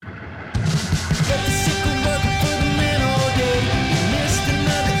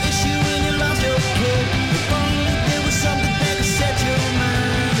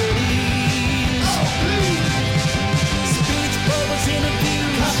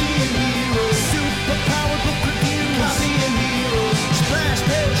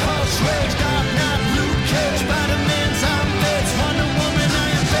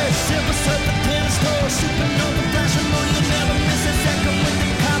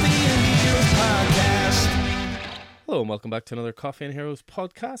Hello and welcome back to another Coffee and Heroes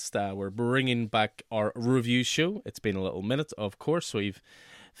podcast. We're bringing back our review show. It's been a little minute, of course. We've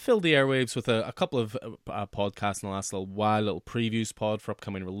filled the airwaves with a couple of podcasts in the last little while, little previews pod for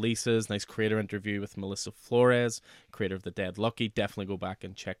upcoming releases, nice creator interview with Melissa Flores, creator of The Dead Lucky. Definitely go back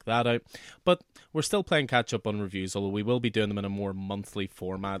and check that out. But we're still playing catch up on reviews, although we will be doing them in a more monthly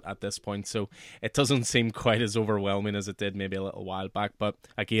format at this point, so it doesn't seem quite as overwhelming as it did maybe a little while back. But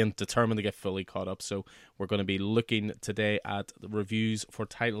again, determined to get fully caught up, so we're going to be looking today at the reviews for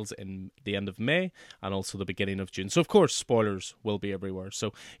titles in the end of May and also the beginning of June. So of course, spoilers will be everywhere.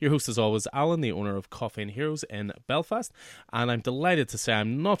 So your host is always Alan, the owner of Coffee and Heroes in Belfast, and I'm delighted to say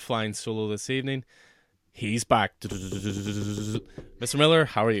I'm not flying solo this evening. He's back. Mr. Miller,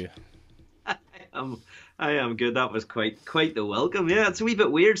 how are you? I am good. That was quite the welcome. Yeah, it's a wee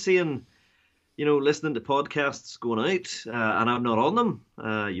bit weird seeing, listening to podcasts going out, and I'm not on them.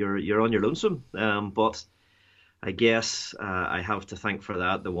 You're on your lonesome. But I guess I have to thank for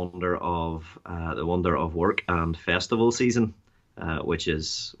that the wonder of work and festival season, which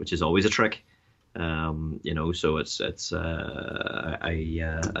is always a trick. So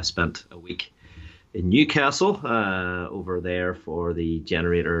I spent a week in Newcastle over there for the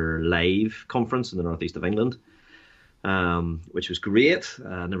Generator Live conference in the northeast of England, which was great.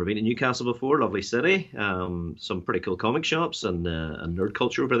 Never been to Newcastle before. Lovely city. Some pretty cool comic shops and nerd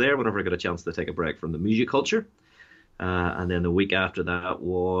culture over there whenever I got a chance to take a break from the music culture. And then the week after that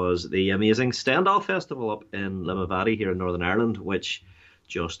was the amazing Stendhal Festival up in Limavady here in Northern Ireland, which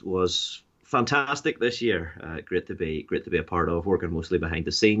just was fantastic this year. Great to be a part of, working mostly behind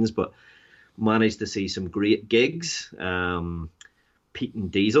the scenes, but managed to see some great gigs. Pete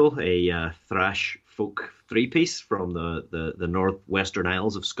and Diesel, a thrash folk three-piece from the northwestern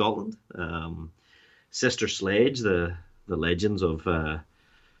Isles of Scotland. Sister Sledge, the legends of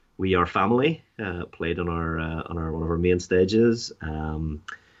We Are Family, played on our one of our main stages.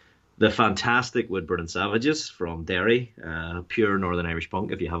 The fantastic Woodburn and Savages from Derry, pure Northern Irish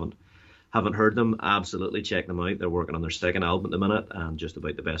punk. If you haven't heard them, absolutely check them out. They're working on their second album at the minute, and just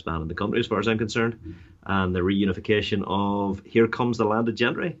about the best band in the country as far as I'm concerned. And the reunification of Here Comes the Landed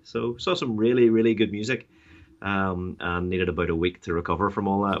Gentry. So saw some really, really good music, and needed about a week to recover from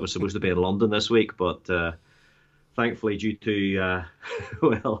all that. I was supposed to be in London this week, but thankfully due to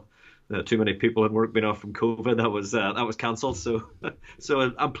too many people at work being off from COVID, that was cancelled.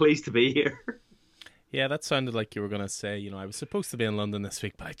 So I'm pleased to be here. Yeah, that sounded like you were going to say, I was supposed to be in London this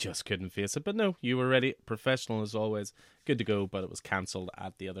week, but I just couldn't face it. But no, you were ready, professional as always, good to go, but it was cancelled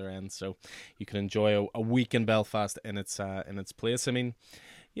at the other end. So you can enjoy a week in Belfast in its place. As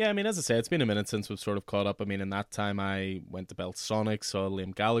I say, it's been a minute since we've sort of caught up. In that time I went to Belsonic, saw a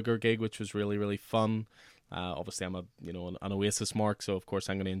Liam Gallagher gig, which was really, really fun. Obviously I'm an Oasis mark, so of course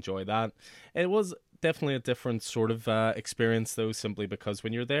I'm going to enjoy that. It was definitely a different sort of experience, though, simply because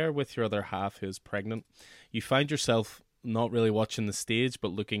when you're there with your other half who's pregnant, you find yourself not really watching the stage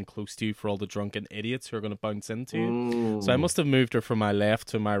but looking close to you for all the drunken idiots who are going to bounce into you. Ooh. So I must have moved her from my left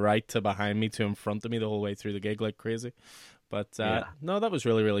to my right to behind me to in front of me the whole way through the gig like crazy. But no, that was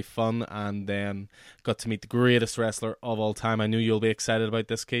really, really fun. And then got to meet the greatest wrestler of all time. I knew you'll be excited about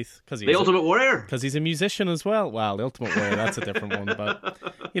this, Keith. The Ultimate Warrior. Because he's a musician as well. Well, the Ultimate Warrior, that's a different one. But,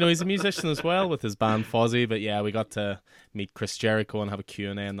 he's a musician as well with his band Fozzy. But yeah, we got to meet Chris Jericho and have a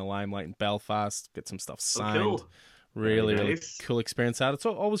Q&A in the Limelight in Belfast. Get some stuff signed. Oh, cool. Really, Very really nice. cool experience. It's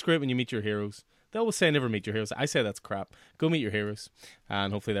always great when you meet your heroes. They always say never meet your heroes. I say that's crap. Go meet your heroes.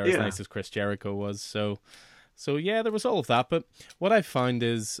 And hopefully they're as nice as Chris Jericho was. So yeah, there was all of that, but what I found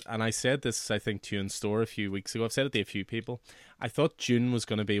is, and I said this, I think, to you in store a few weeks ago, I've said it to a few people, I thought June was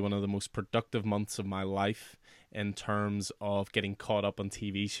going to be one of the most productive months of my life in terms of getting caught up on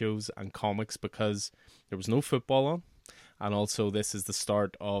TV shows and comics, because there was no football on, and also this is the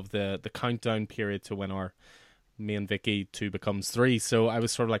start of the countdown period to when me and Vicky 2 becomes 3, so I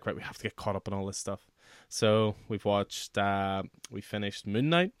was sort of like, right, we have to get caught up on all this stuff. So we've watched, we finished Moon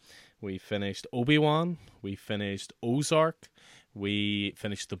Knight, we finished Obi-Wan, we finished Ozark, we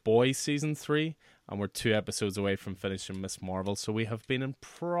finished The Boys Season 3, and we're 2 episodes away from finishing Miss Marvel. So we have been in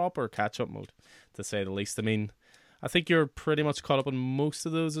proper catch-up mode, to say the least. I think you're pretty much caught up on most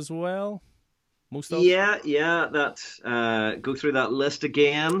of those as well. Most of Yeah, go through that list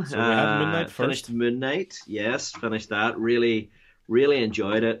again. So we had Moon Knight first. Finished Moon Knight, yes, finished that. Really, really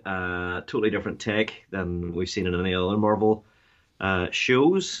enjoyed it. Totally different take than we've seen in any other Marvel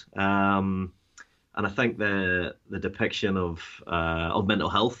shows, and I think the depiction of mental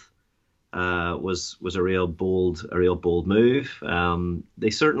health was a real bold move. They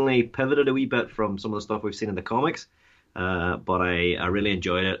certainly pivoted a wee bit from some of the stuff we've seen in the comics, but I really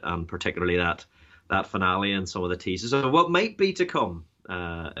enjoyed it, and particularly that that finale and some of the teasers of what might be to come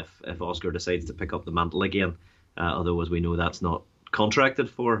if Oscar decides to pick up the mantle again. Although, as we know, that's not contracted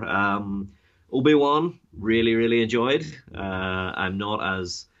for. Obi-Wan, really, really enjoyed. I'm not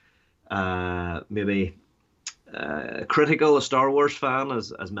as maybe critical a Star Wars fan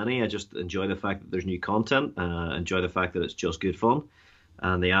as many. I just enjoy the fact that there's new content. Enjoy the fact that it's just good fun.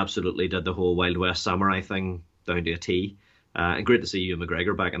 And they absolutely did the whole Wild West samurai thing down to a T. And great to see Ewan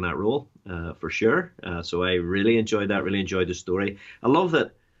McGregor back in that role, for sure. So I really enjoyed that, really enjoyed the story. I love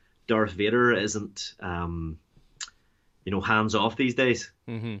that Darth Vader isn't, hands off these days.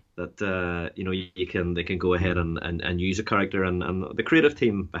 Mm-hmm. That, they can go ahead and use a character, and the creative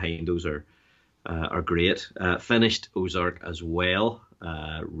team behind those are great. Finished Ozark as well.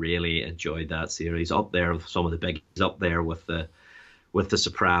 Really enjoyed that series. Up there with some of the biggies, up there with the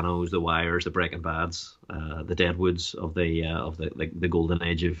Sopranos, the Wires, the Breaking Bads, the Deadwoods of the golden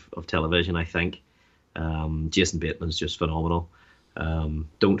age of television, I think. Jason Bateman's just phenomenal.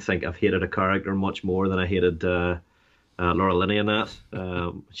 Don't think I've hated a character much more than I hated Laura Linney in that.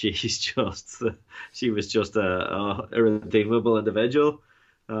 She was just a irredeemable individual,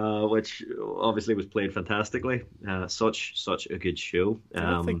 which obviously was played fantastically. Such a good show.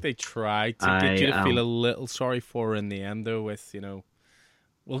 I think they tried to get you to feel a little sorry for her in the end, though, with,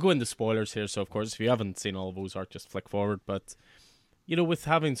 we'll go into spoilers here, so of course, if you haven't seen all of Ozark, just flick forward. But, with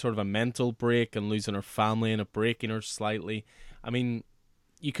having sort of a mental break and losing her family and it breaking her slightly, I mean,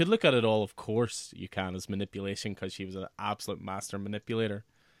 you could look at it all, of course you can, as manipulation, because she was an absolute master manipulator.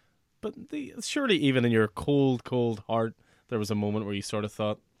 But surely even in your cold, cold heart, there was a moment where you sort of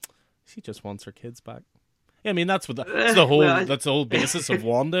thought, she just wants her kids back. Yeah, I mean, that's the whole basis of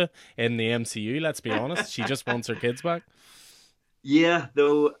Wanda in the MCU, let's be honest. She just wants her kids back. Yeah,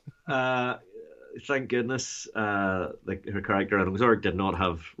 though, thank goodness her character in Ozark did not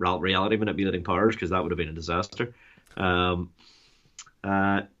have reality manipulating powers, because that would have been a disaster. No,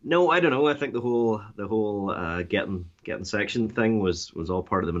 I don't know. I think the whole getting section thing was all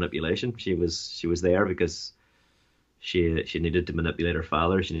part of the manipulation. She was there because she needed to manipulate her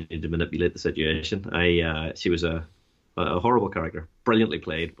father. She needed to manipulate the situation. She was a horrible character, brilliantly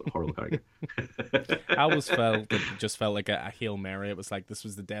played, but horrible character. I always felt like a Hail Mary. It was like this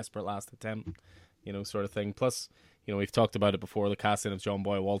was the desperate last attempt, sort of thing. Plus, we've talked about it before. The casting of John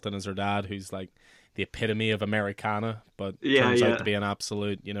Boy Walton as her dad, who's like the epitome of Americana, but turns out to be an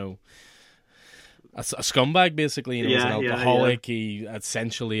absolute, a scumbag, basically. He was an alcoholic. He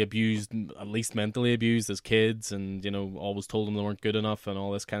essentially abused, at least mentally abused, his kids, and always told them they weren't good enough and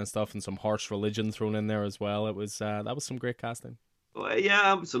all this kind of stuff, and some harsh religion thrown in there as well. It was that was some great casting. Well,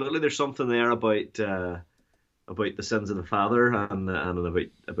 yeah, absolutely. There's something there about the sins of the father and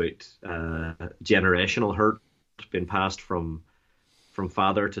about generational hurt being passed from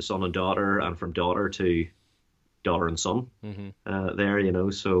father to son and daughter, and from daughter to daughter and son. Mm-hmm.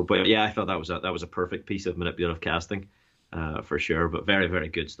 So, but yeah, I thought that was a perfect piece of manipulative casting, for sure. But very, very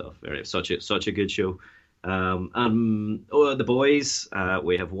good stuff. Such a good show. The Boys.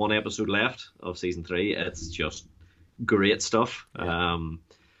 We have one episode left of season 3. It's just great stuff.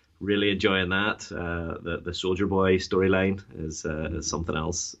 Really enjoying that. The Soldier Boy storyline is something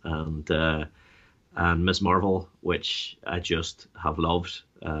else, and Miss Marvel, which I just have loved.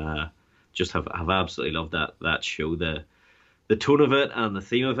 Just have absolutely loved that show. The tone of it and the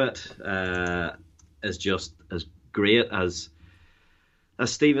theme of it is just as great as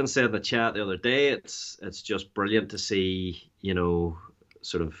Stephen said in the chat the other day. It's just brilliant to see,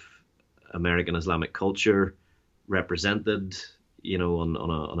 sort of American Islamic culture represented,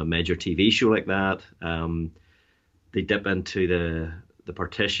 on a major TV show like that. They dip into the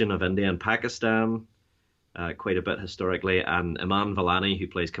partition of India and Pakistan quite a bit historically, and Iman Vellani, who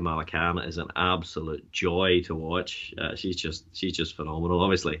plays Kamala Khan, is an absolute joy to watch. She's just phenomenal.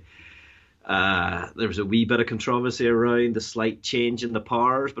 Obviously, there was a wee bit of controversy around the slight change in the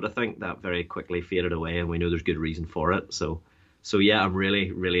powers, but I think that very quickly faded away, and we know there's good reason for it. So yeah, I'm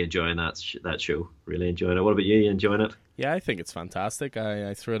really, really enjoying that show. Really enjoying it. What about you? You enjoying it? Yeah, I think it's fantastic.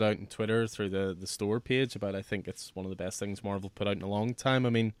 I threw it out on Twitter through the store page about I think it's one of the best things Marvel put out in a long time. I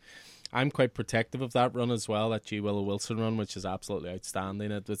mean, I'm quite protective of that run as well, that G. Willow Wilson run, which is absolutely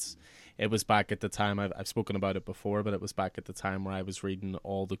outstanding. It was back at the time, I've spoken about it before, but it was back at the time where I was reading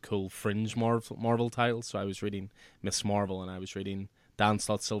all the cool fringe Marvel titles. So I was reading Miss Marvel, and I was reading Dan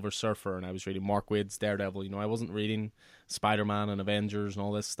Slott's Silver Surfer, and I was reading Mark Waid's Daredevil. I wasn't reading Spider-Man and Avengers and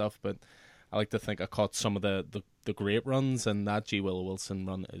all this stuff, but I like to think I caught some of the great runs, and that G. Willow Wilson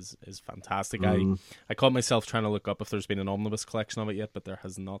run is fantastic. I caught myself trying to look up if there's been an omnibus collection of it yet, but there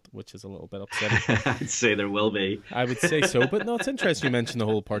has not, which is a little bit upsetting. I'd say there will be. I would say so, but no, it's interesting you mentioned the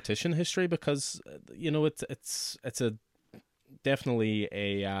whole partition history, because it's a definitely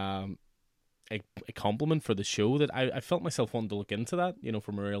a compliment for the show that I felt myself wanting to look into that,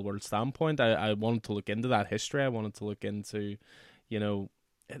 from a real world standpoint. I wanted to look into that history. I wanted to look into,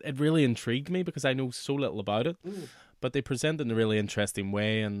 it really intrigued me because I know so little about it. But they present it in a really interesting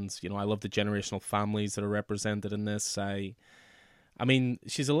way, and I love the generational families that are represented in this. I mean,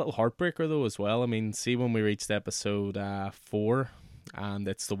 she's a little heartbreaker though as well. I mean, see when we reached episode 4, and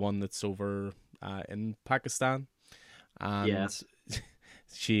it's the one that's over in Pakistan, and yes.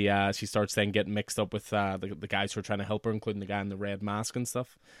 She starts then getting mixed up with the guys who are trying to help her, including the guy in the red mask and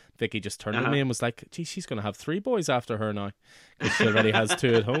stuff. Vicky just turned to me and was like, "Gee, she's going to have 3 boys after her now, because she already has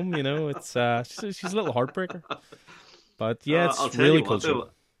 2 at home." It's she's a little heartbreaker, but yeah, it's really cool.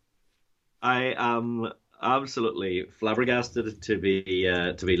 Though, I am absolutely flabbergasted to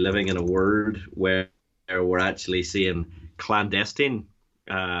be living in a world where we're actually seeing Clandestine,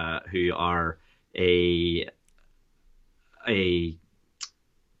 who are a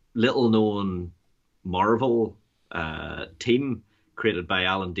little known Marvel team created by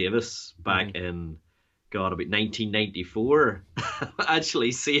Alan Davis back in about 1994.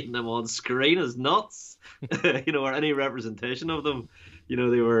 Actually seeing them on screen is nuts. Or any representation of them. They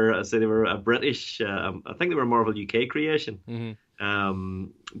were a British, I think they were a Marvel UK creation.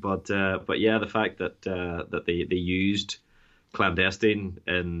 But yeah, the fact that they used Clandestine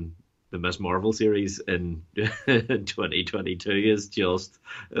in the Miss Marvel series in 2022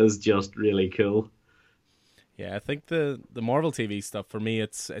 is just really cool. Yeah, I think the Marvel TV stuff, for me,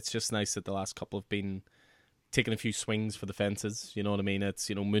 it's just nice that the last couple have been taking a few swings for the fences. You know what I mean? It's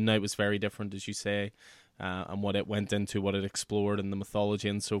Moon Knight was very different, as you say, and what it went into, what it explored, and the mythology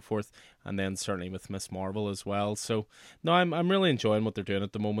and so forth, and then certainly with Miss Marvel as well. So no, I'm really enjoying what they're doing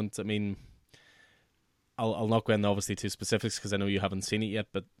at the moment. I mean, I'll not go into obviously to specifics because I know you haven't seen it yet,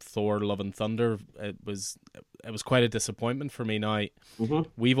 but Thor: Love and Thunder, it was quite a disappointment for me. Now,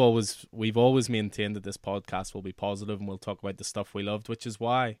 we've always maintained that this podcast will be positive and we'll talk about the stuff we loved, which is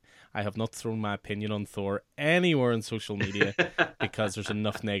why I have not thrown my opinion on Thor anywhere on social media because there's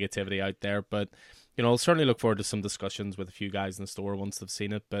enough negativity out there. But I'll certainly look forward to some discussions with a few guys in the store once they've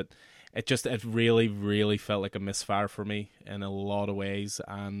seen it. But it really, really felt like a misfire for me in a lot of ways,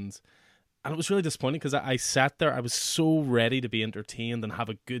 and it was really disappointing because I sat there, I was so ready to be entertained and have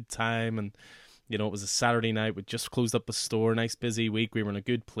a good time, and it was a Saturday night, we just closed up a store, nice busy week, we were in a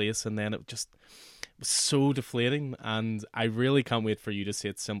good place, and then it was so deflating. And I really can't wait for you to see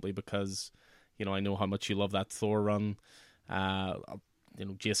it, simply because I know how much you love that Thor run.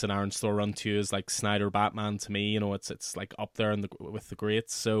 Jason Aaron's Thor run too is like Snyder Batman to me. It's like up there with the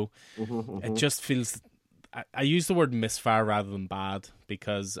greats. So it just feels, I use the word misfire rather than bad,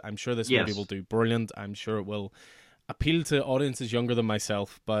 because I'm sure this movie will do brilliant. I'm sure it will appeal to audiences younger than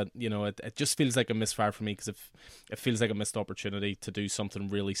myself, but it just feels like a misfire for me, because it feels like a missed opportunity to do something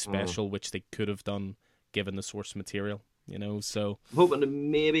really special, which they could have done given the source material. So I'm hoping to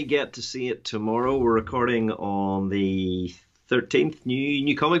maybe get to see it tomorrow. We're recording on the 13th,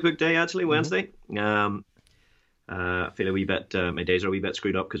 new comic book day, actually, Wednesday. I feel a wee bit, my days are a wee bit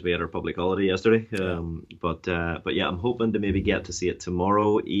screwed up because we had our public holiday yesterday. But yeah, I'm hoping to maybe get to see it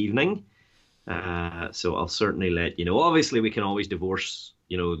tomorrow evening. So I'll certainly let you know. Obviously, we can always divorce.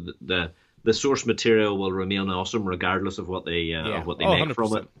 The source material will remain awesome regardless of what they make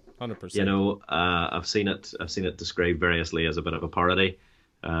from it. 100%. I've seen it described variously as a bit of a parody.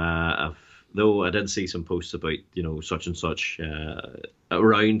 Though I did see some posts about such and such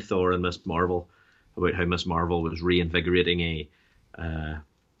around Thor and Miss Marvel, about how Miss Marvel was reinvigorating a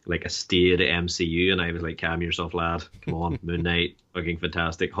staid MCU, and I was like, calm yourself, lad. Come on. Moon Knight, fucking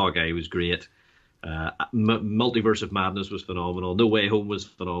fantastic. Hawkeye was great. Multiverse of Madness was phenomenal. No Way Home was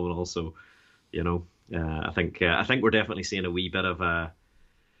phenomenal. So, I think we're definitely seeing a wee bit of a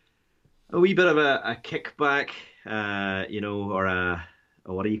kickback, or a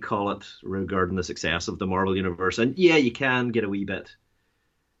what do you call it, regarding the success of the Marvel Universe. And yeah, you can get a wee bit.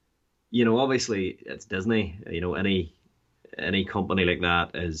 Obviously it's Disney. Any company like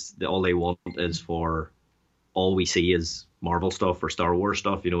that is all they want is for all we see is Marvel stuff or Star Wars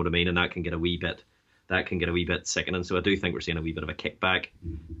stuff. You know what I mean? And that can get a wee bit sickening. So I do think we're seeing a wee bit of a kickback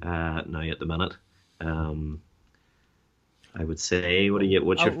now at the minute. I would say,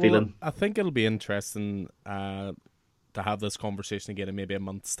 what's your feeling? I think it'll be interesting to have this conversation again in maybe a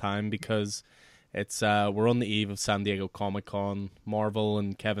month's time, because It's we're on the eve of San Diego Comic-Con. Marvel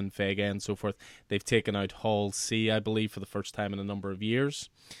and Kevin Feige and so forth, they've taken out Hall C, I believe, for the first time in a number of years.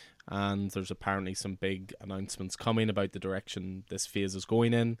 And there's apparently some big announcements coming about the direction this phase is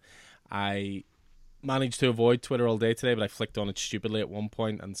going in. I managed to avoid Twitter all day today, but I flicked on it stupidly at one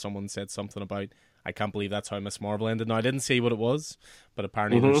point, and someone said something about, I can't believe that's how Miss Marvel ended. Now, I didn't see what it was, but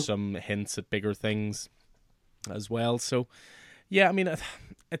apparently there's some hints at bigger things as well. So, yeah, I mean,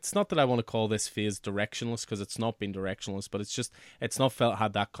 it's not that I want to call this phase directionless, because it's not been directionless, but it's just, it's not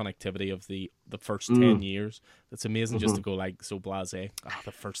had that connectivity of the first 10 years. It's amazing just to go like so blasé.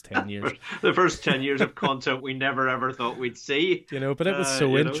 The first 10 years. The first 10 years of content we never ever thought we'd see. You know, but it was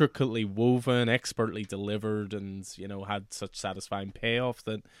so intricately woven, expertly delivered, and, you know, had such satisfying payoff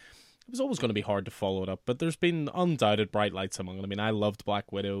that it was always going to be hard to follow it up. But there's been undoubted bright lights among it. I mean, I loved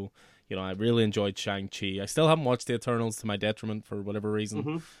Black Widow. You know, I really enjoyed Shang-Chi. I still haven't watched The Eternals, to my detriment, for whatever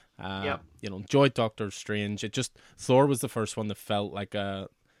reason. You know, enjoyed Doctor Strange. It just, Thor was the first one that felt like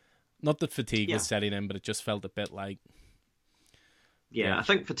not that fatigue was setting in, but it just felt a bit like... Yeah, I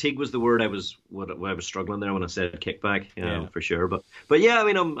think fatigue was the word I was struggling there when I said kickback, for sure. But yeah, I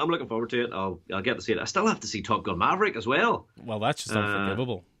mean, I'm looking forward to it. I'll get to see it. I still have to see Top Gun Maverick as well. Well, that's just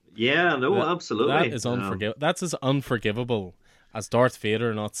unforgivable. Yeah, no, absolutely. That is unforgivable. That's as unforgivable as Darth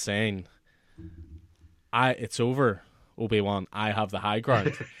Vader not saying, it's over, Obi-Wan, I have the high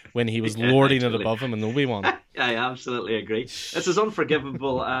ground, when he was lording it above him in Obi-Wan. I absolutely agree. It's as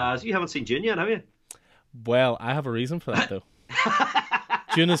unforgivable as... You haven't seen Dune yet, have you? Well, I have a reason for that, though.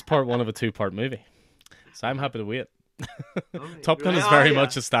 Dune is part one of a 2-part movie, so I'm happy to wait. Top Gun is very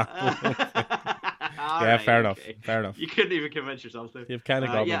much a standalone. Right, fair enough. Fair enough. You couldn't even convince yourself to. You've kind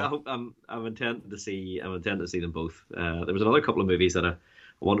of got me. I hope I'm intent to see them both. There was another couple of movies that I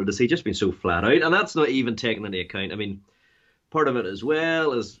wanted to see, just been so flat out, and that's not even taking into account. I mean, part of it as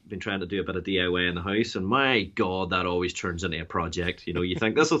well has been trying to do a bit of DIY in the house, and my God, that always turns into a project. You know, you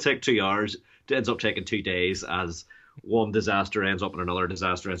think this will take 2 hours, it ends up taking 2 days, as one disaster ends up in another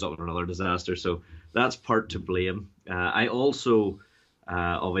disaster, ends up in another disaster. So that's part to blame. I also,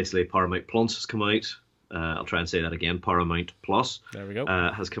 obviously, Paramount Plus has come out. I'll try and say that again. Paramount Plus. There we go.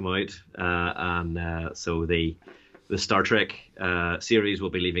 Has come out, and so the Star Trek series will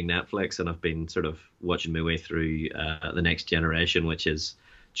be leaving Netflix, and I've been sort of watching my way through the Next Generation, which is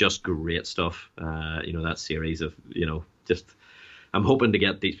just great stuff. You know, that series of, you know, just, I'm hoping to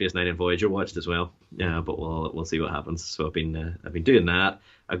get Deep Space Nine and Voyager watched as well. Yeah, but we'll see what happens. So I've been doing that.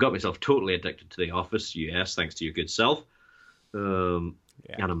 I've got myself totally addicted to The Office US, thanks to your good self. And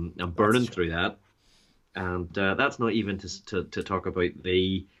I'm burning through that. And that's not even to talk about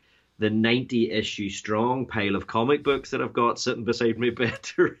the 90-issue strong pile of comic books that I've got sitting beside my bed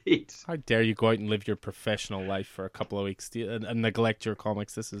to read. How dare you go out and live your professional life for a couple of weeks and neglect your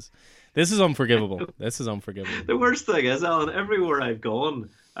comics? This is unforgivable. This is unforgivable. The worst thing is, Alan, everywhere I've gone,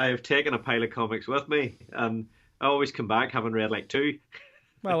 I have taken a pile of comics with me, and I always come back having read like 2.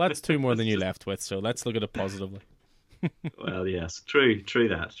 Well, that's 2 more than you left with, so let's look at it positively. Well, yes, true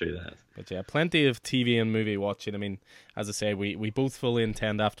that. But yeah, plenty of TV and movie watching. I mean, as I say, we both fully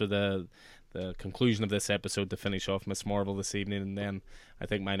intend after the conclusion of this episode to finish off Miss Marvel this evening, and then I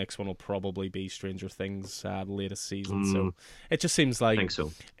think my next one will probably be Stranger Things, the latest season. So it just seems like, I think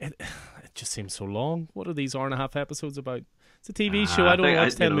so. It just seems so long. What are these hour-and-a-half episodes about? It's a TV show. I don't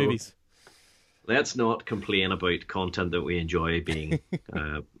watch 10 movies. Let's not complain about content that we enjoy being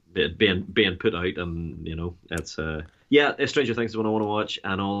being put out, and you know, it's Stranger Things is what I want to watch,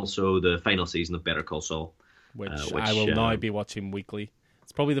 and also the final season of Better Call Saul, which I will now be watching weekly.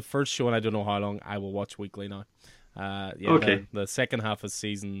 It's probably the first show, and I don't know how long I will watch weekly now. Okay. The second half of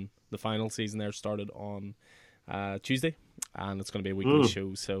the final season there started on Tuesday, and it's going to be a weekly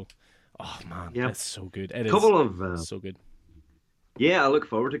show. So, oh man, it's so good. It is so good. Yeah, I look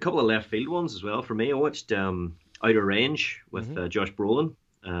forward to a couple of left field ones as well for me. I watched Outer Range with Josh Brolin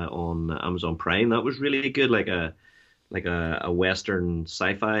on Amazon Prime. That was really good, like a Western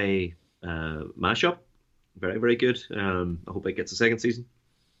sci-fi mashup. Very, very good. I hope it gets a second season.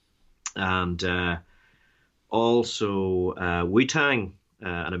 And also Wu-Tang,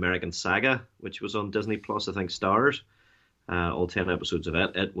 an American Saga, which was on Disney Plus, I think, Stars. All 10 episodes of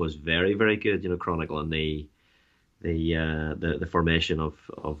it. It was very, very good. You know, chronicling the formation of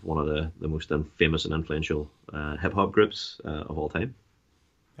one of the most famous and influential hip hop groups of all time.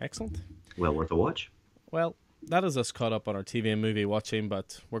 Excellent. Well worth a watch. Well, that is us caught up on our TV and movie watching,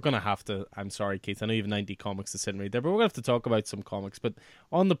 but we're going to have to, I'm sorry, Keith, I know you have 90 comics to sit and read there, but we're going to have to talk about some comics. But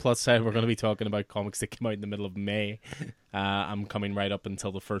on the plus side, we're going to be talking about comics that came out in the middle of May. I'm coming right up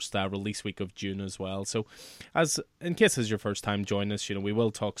until the first release week of June as well. So, in case this is your first time joining us, we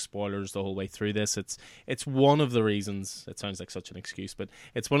will talk spoilers the whole way through this. It's one of the reasons, it sounds like such an excuse, but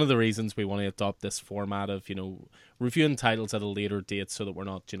it's one of the reasons we want to adopt this format of, reviewing titles at a later date so that we're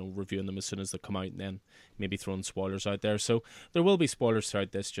not, reviewing them as soon as they come out and then maybe throwing spoilers out there. So there will be spoilers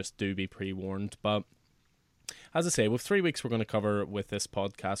throughout this, just do be pre-warned. But as I say, with 3 weeks we're going to cover with this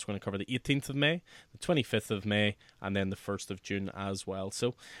podcast, we're going to cover the 18th of May, the 25th of May, and then the 1st of June as well.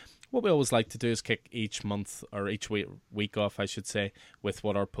 So what we always like to do is kick each month, or each week off, I should say, with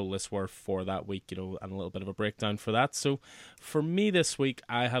what our pull lists were for that week, and a little bit of a breakdown for that. So for me this week,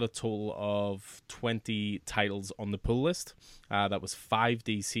 I had a total of 20 titles on the pull list. That was 5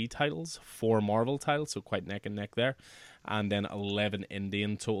 DC titles, 4 Marvel titles, so quite neck and neck there, and then 11 indie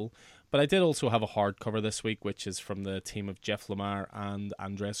in total. But I did also have a hardcover this week, which is from the team of Jeff Lemire and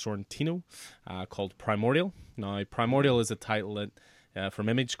Andrea Sorrentino, called Primordial. Now, Primordial is a title that from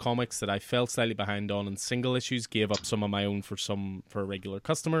Image Comics that I fell slightly behind on in single issues, gave up some of my own for a regular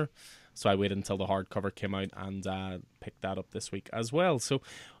customer, so I waited until the hardcover came out and picked that up this week as well. So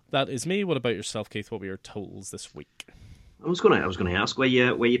that is me. What about yourself, Keith? What were your totals this week? I was going to ask where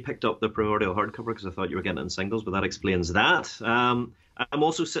you picked up the Primordial hardcover, because I thought you were getting it in singles, but that explains that. I'm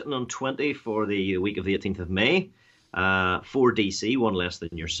also sitting on 20 for the week of the 18th of May. 4 DC, 1 less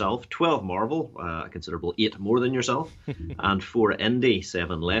than yourself. 12 Marvel, a considerable 8 more than yourself. And 4 Indie,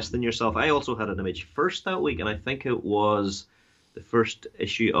 7 less than yourself. I also had an Image first that week, and I think it was the first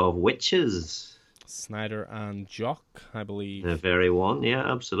issue of Witches. Snyder and Jock, I believe. The very one, yeah,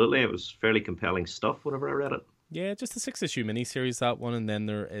 absolutely. It was fairly compelling stuff whenever I read it. Yeah, just a 6-issue miniseries, that one. And then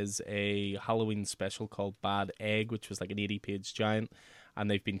there is a Halloween special called Bad Egg, which was like an 80-page giant.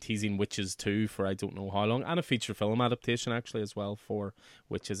 And they've been teasing Witches 2 for I don't know how long. And a feature film adaptation, actually, as well, for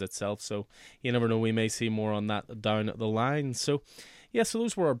Witches itself. So you never know, we may see more on that down the line. So, yeah, so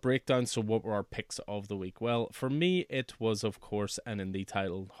those were our breakdowns. So what were our picks of the week? Well, for me, it was, of course, an indie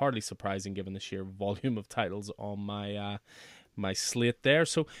title. Hardly surprising, given the sheer volume of titles on my slate there.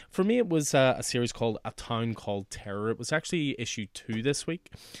 So for me, it was a series called A Town Called Terror. It was actually issue 2 this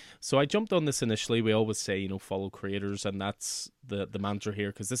week. So I jumped on this initially. We always say, follow creators, and that's the mantra here,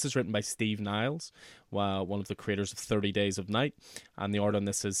 because this is written by Steve Niles, one of the creators of 30 Days of Night, and the art on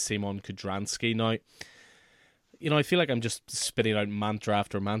this is Simon Kudransky. Now, I feel like I'm just spitting out mantra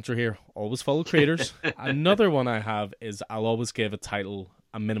after mantra here. Always follow creators. Another one I have is I'll always give a title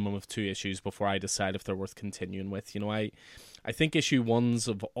a minimum of 2 issues before I decide if they're worth continuing with. I think issue 1s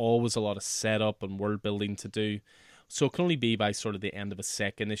have always a lot of setup and world building to do, so it can only be by sort of the end of a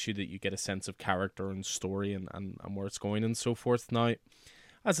second issue that you get a sense of character and story and where it's going and so forth. Now,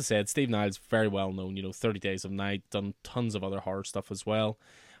 as I said, Steve Niles, very well known, 30 Days of Night, done tons of other horror stuff as well.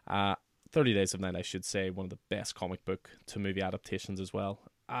 30 Days of Night, I should say, one of the best comic book to movie adaptations as well.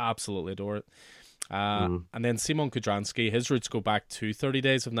 I absolutely adore it. And then Simon Kudransky, his roots go back to 30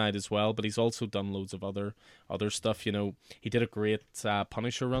 Days of Night as well, but he's also done loads of other stuff. He did a great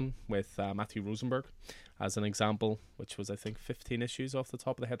Punisher run with Matthew Rosenberg, as an example, which was, I think, 15 issues off the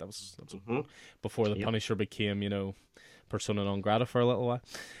top of the head. That was before the Punisher became, persona non grata for a little while.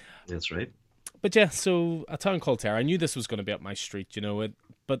 That's right. But yeah, so A Town Called Terror, I knew this was going to be up my street,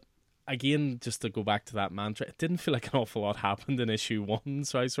 but again, just to go back to that mantra, it didn't feel like an awful lot happened in issue 1,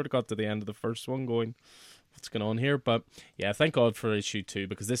 so I sort of got to the end of the first one going, what's going on here? But yeah, thank God for issue 2,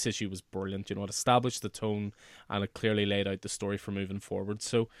 because this issue was brilliant. It established the tone and it clearly laid out the story for moving forward.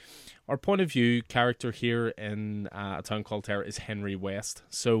 So our point of view character here in A Town Called Terror is Henry West.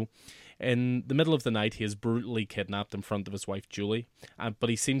 So in the middle of the night, he is brutally kidnapped in front of his wife Julie, but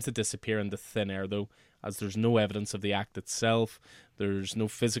he seems to disappear into thin air, though, as there's no evidence of the act itself. There's no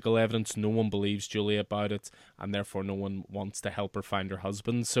physical evidence. No one believes Julie about it, and therefore no one wants to help her find her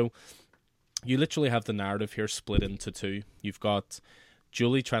husband. So you literally have the narrative here split into 2. You've got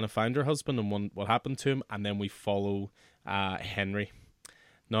Julie trying to find her husband and what happened to him, and then we follow Henry.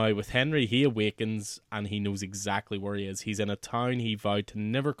 Now, with Henry, he awakens and he knows exactly where he is. He's in a town he vowed to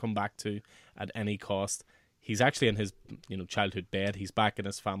never come back to at any cost. He's actually in his childhood bed. He's back in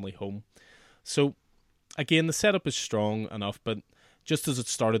his family home. So, again, the setup is strong enough, but just as it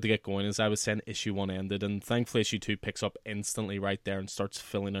started to get going, as I was saying, issue 1 ended, and thankfully issue 2 picks up instantly right there and starts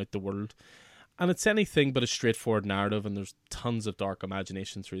filling out the world. And it's anything but a straightforward narrative, and there's tons of dark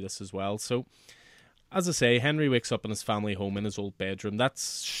imagination through this as well. So, as I say, Henry wakes up in his family home in his old bedroom. That's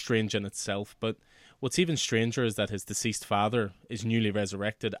strange in itself, but What's even stranger is that his deceased father is newly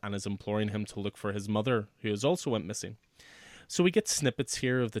resurrected and is imploring him to look for his mother, who has also went missing. So we get snippets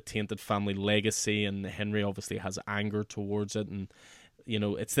here of the tainted family legacy, and Henry obviously has anger towards it, and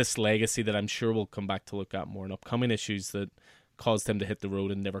it's this legacy that I'm sure we'll come back to look at more in upcoming issues that caused him to hit the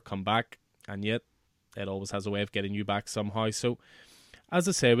road and never come back, and yet it always has a way of getting you back somehow. So, as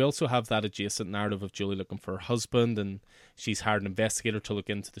I say, we also have that adjacent narrative of Julie looking for her husband, and she's hired an investigator to look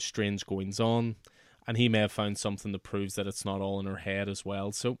into the strange goings-on, and he may have found something that proves that it's not all in her head as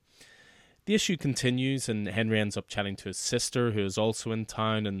well. So the issue continues, and Henry ends up chatting to his sister, who is also in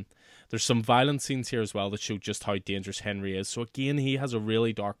town, and there's some violent scenes here as well that show just how dangerous Henry is. So again, he has a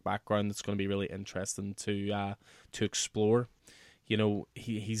really dark background that's going to be really interesting to explore.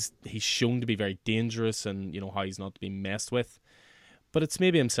 He's shown to be very dangerous, and how he's not to be messed with. But it's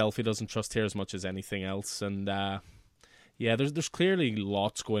maybe himself he doesn't trust here as much as anything else. And there's clearly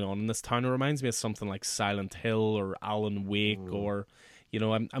lots going on in this town. It reminds me of something like Silent Hill or Alan Wake or...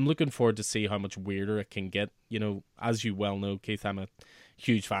 I'm looking forward to see how much weirder it can get. As you well know, Keith, I'm a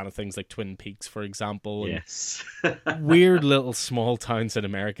huge fan of things like Twin Peaks, for example. Yes. Weird little small towns in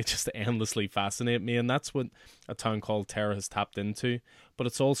America just endlessly fascinate me, and that's what A Town Called Terror has tapped into. But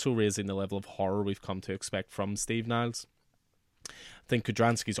it's also raising the level of horror we've come to expect from Steve Niles. I think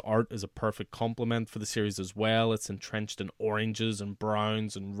Kudransky's art is a perfect complement for the series as well. It's entrenched in oranges and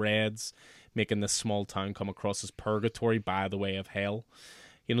browns and reds, making this small town come across as purgatory by the way of hell.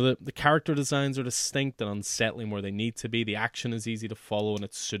 The character designs are distinct and unsettling where they need to be. The action is easy to follow, and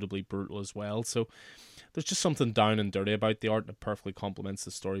it's suitably brutal as well. So there's just something down and dirty about the art that perfectly complements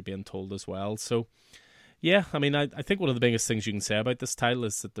the story being told as well. So yeah, I mean, I think one of the biggest things you can say about this title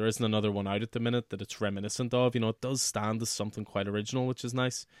is that there isn't another one out at the minute that it's reminiscent of. It does stand as something quite original, which is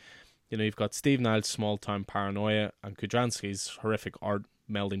nice. You've got Steve Niles' small town paranoia and Kudransky's horrific art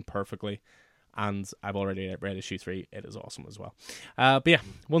melding perfectly. And I've already read issue 3. It is awesome as well. But yeah,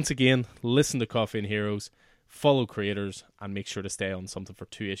 once again, listen to Coffee and Heroes, follow creators, and make sure to stay on something for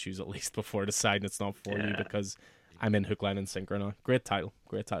 2 issues at least before deciding it's not for you, because I'm in hook, line, and sinker now. Great title.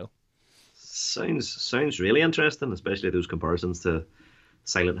 Sounds really interesting, especially those comparisons to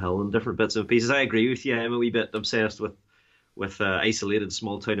Silent Hill and different bits and pieces. I agree with you. I'm a wee bit obsessed with isolated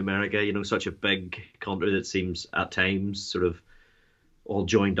small town America. Such a big country that seems at times sort of all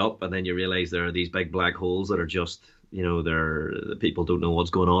joined up, and then you realize there are these big black holes that are just the people don't know what's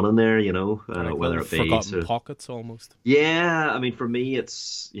going on in there. Like whether it be forgotten pockets almost. Yeah, I mean, for me,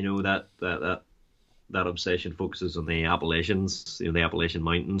 it's that obsession focuses on the Appalachians, the Appalachian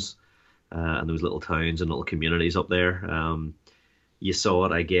Mountains, and those little towns and little communities up there. You saw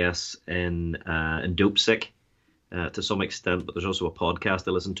it, I guess, in Dopesick. To some extent, but there's also a podcast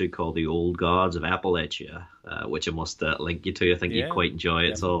I listen to called The Old Gods of Appalachia, which I must link you to. I think you'd quite enjoy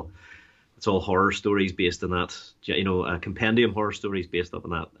it. Yeah. It's all horror stories based in that, a compendium horror stories based up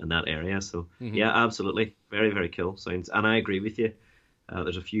in that area. So yeah, absolutely, very very cool. Sounds, and I agree with you.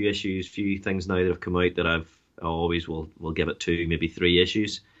 There's a few things now that have come out that I always will give it 2, maybe 3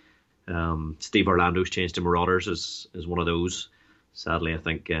 issues. Steve Orlando's change to Marauders is one of those. Sadly, I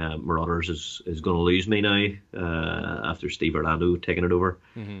think Marauders is going to lose me now after Steve Orlando taking it over.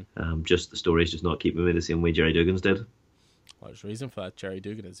 Just the story's just not keeping me the same way Jerry Dugan's did. Well, there's a reason for that. Jerry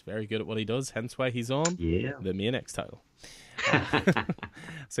Dugan is very good at what he does, hence why he's on the main X title.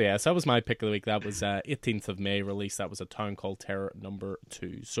 So that was my pick of the week. That was 18th of May release. That was A Town Called Terror number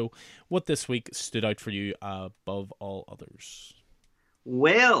 2. So what this week stood out for you above all others?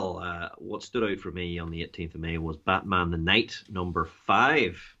 Well, what stood out for me on the 18th of May was Batman the Knight number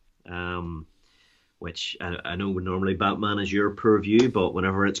 5, which I know normally Batman is your purview, but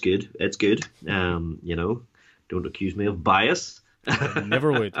whenever it's good, it's good. Don't accuse me of bias.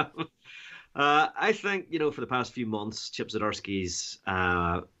 Never would. I think, for the past few months, Chip Zdarsky's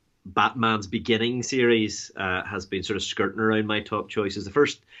Batman's Beginning series has been sort of skirting around my top choices. The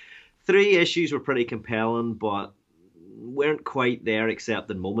first 3 issues were pretty compelling, but weren't quite there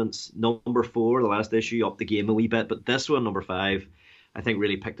except in moments. Number 4, the last issue, upped the game a wee bit, but this one, number 5, I think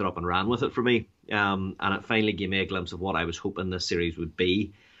really picked it up and ran with it for me. And it finally gave me a glimpse of what I was hoping this series would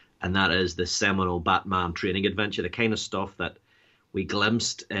be, and that is the seminal Batman training adventure, the kind of stuff that we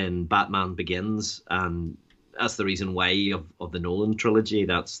glimpsed in Batman Begins, and that's the reason why of the Nolan trilogy,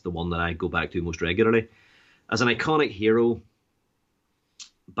 that's the one that I go back to most regularly. As an iconic hero,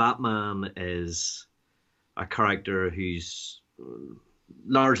 Batman is a character who's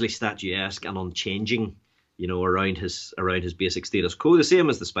largely statuesque and unchanging, around his basic status quo, the same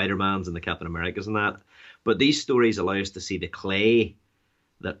as the Spider-Mans and the Captain Americas and that. But these stories allow us to see the clay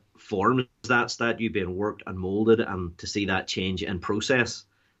that forms that statue being worked and molded, and to see that change in process.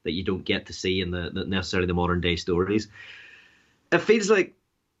 that you don't get to see in the necessarily the modern day stories. It feels like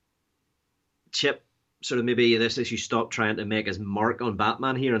Chip sort of maybe this issue stopped trying to make his mark on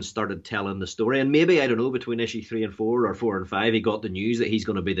Batman here and started telling the story. And maybe, I don't know, between issue 3 and 4 or 4 and 5, he got the news that he's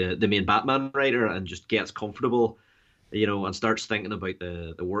going to be the main Batman writer and just gets comfortable, and starts thinking about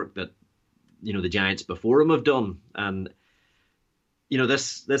the work that, the giants before him have done. And,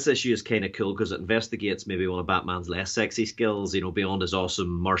 this issue is kind of cool because it investigates maybe one of Batman's less sexy skills, beyond his awesome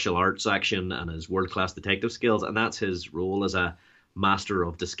martial arts action and his world-class detective skills. And that's his role as a master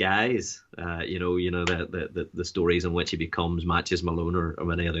of disguise. The stories in which he becomes Matches Malone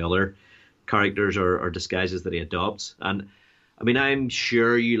or any of the other characters or disguises that he adopts. And I mean, I'm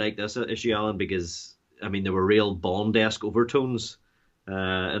sure you like this issue, Alan, because I mean there were real Bond-esque overtones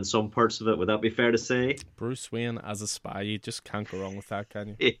in some parts of it. Would that be fair to say? Bruce Wayne as a spy, you just can't go wrong with that,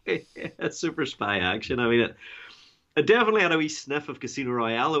 can you? It's super spy action. I mean, it definitely had a wee sniff of Casino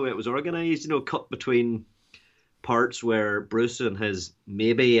Royale the way it was organised. Cut between parts where Bruce and his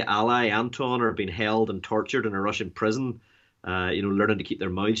maybe ally Anton are being held and tortured in a Russian prison, learning to keep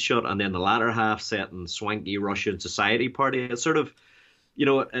their mouths shut, and then the latter half set in swanky Russian society party. It's sort of,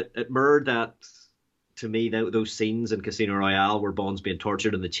 it mirrored that to me, those scenes in Casino Royale where Bond's being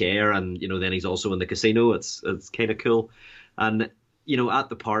tortured in the chair and, then he's also in the casino. It's kind of cool. And, at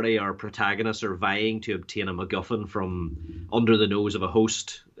the party, our protagonists are vying to obtain a MacGuffin from under the nose of a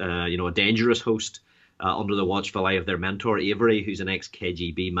host, a dangerous host, under the watchful eye of their mentor, Avery, who's an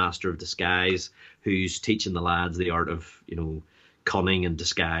ex-KGB master of disguise, who's teaching the lads the art of, cunning and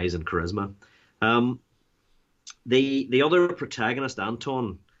disguise and charisma. The other protagonist,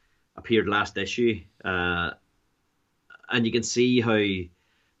 Anton, appeared last issue, and you can see how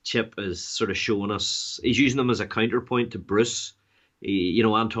Chip is sort of showing us, he's using them as a counterpoint to Bruce.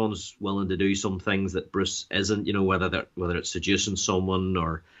 Anton's willing to do some things that Bruce isn't, whether it's seducing someone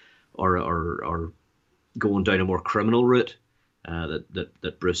or going down a more criminal route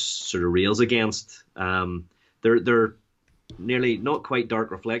that Bruce sort of rails against. They're nearly not quite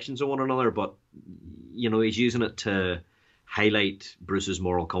dark reflections of one another, but he's using it to highlight Bruce's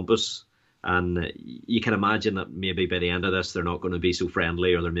moral compass. And you can imagine that maybe by the end of this they're not going to be so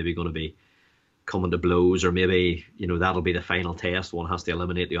friendly, or they're maybe going to be coming to blows, or maybe that'll be the final test. One has to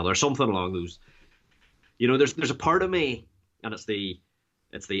eliminate the other, something along those. There's a part of me, and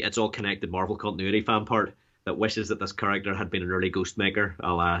it's all connected Marvel continuity fan part, that wishes that this character had been an early Ghostmaker,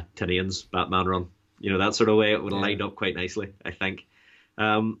 a la Tinian's Batman run. That sort of way it would have lined up quite nicely, I think.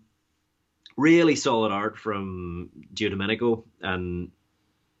 Really solid art from Gio Domenico, and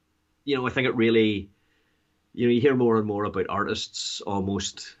I think it really, you hear more and more about artists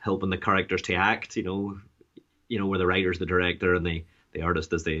almost helping the characters to act. Where the writer's the director and the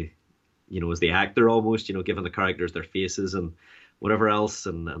artist is is the actor almost. Giving the characters their faces and whatever else,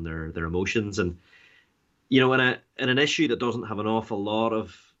 and their emotions. And in an issue that doesn't have an awful lot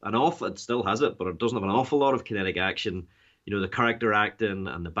of it still has it, but it doesn't have an awful lot of kinetic action. The character acting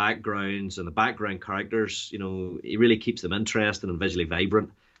and the backgrounds and the background characters, it really keeps them interesting and visually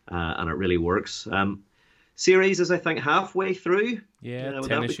vibrant, and it really works. Series is, I think, halfway through. Yeah, would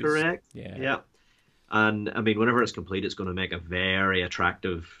that be correct? Yeah. And I mean, whenever it's complete, it's going to make a very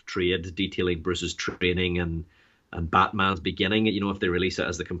attractive trade detailing Bruce's training and Batman's beginning. If they release it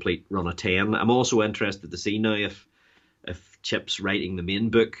as the complete run of 10. I'm also interested to see now if Chip's writing the main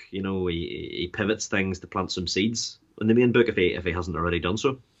book, he pivots things to plant some seeds in the main book if he hasn't already done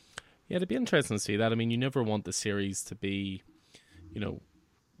so. Yeah, it'd be interesting to see that. I mean, you never want the series to be,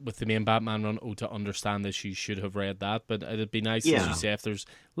 with the main Batman run, to understand this, you should have read that. But it'd be nice, as you say, if there's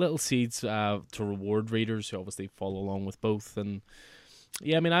little seeds to reward readers who obviously follow along with both. And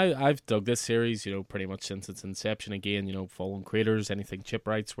yeah, I mean, I've dug this series, pretty much since its inception. Again, following creators, anything Chip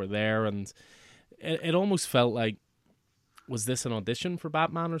writes were there, and it almost felt like, was this an audition for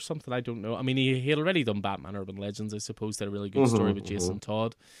Batman or something? I don't know. I mean, he had already done Batman Urban Legends, I suppose, did a really good story with Jason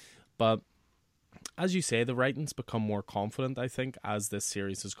Todd. But as you say, the writing's become more confident, I think, as this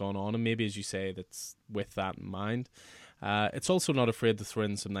series has gone on. And maybe, as you say, that's with that in mind. It's also not afraid to throw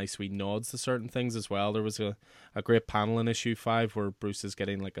in some nice wee nods to certain things as well. There was a great panel in issue 5 where Bruce is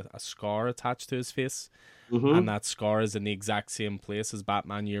getting like a scar attached to his face. And that scar is in the exact same place as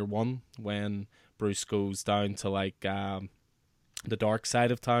Batman Year 1, when Bruce goes down to like the dark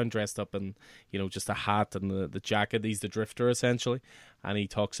side of town, dressed up in just a hat and the jacket. He's the Drifter essentially, and he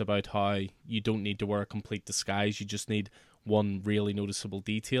talks about how you don't need to wear a complete disguise, you just need one really noticeable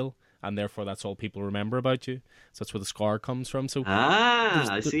detail, and therefore that's all people remember about you. So that's where the scar comes from. So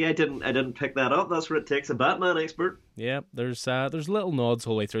I see. I didn't pick that up. That's where it takes a Batman expert. Yeah, there's little nods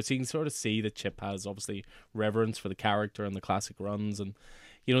all the way through, so you can sort of see that Chip has obviously reverence for the character and the classic runs, and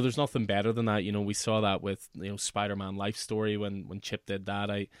there's nothing better than that. We saw that with Spider-Man Life Story when Chip did that.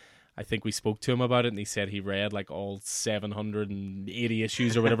 I think we spoke to him about it, and he said he read like all 780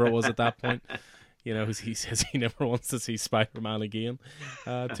 issues or whatever it was at that point. He says he never wants to see Spider-Man again,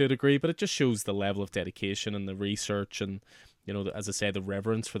 to a degree, but it just shows the level of dedication and the research and, as I say, the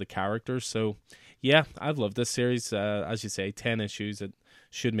reverence for the characters. So, yeah, I've loved this series. As you say, 10 issues. It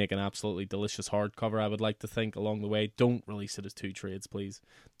should make an absolutely delicious hardcover, I would like to think, along the way. Don't release it as 2 trades, please.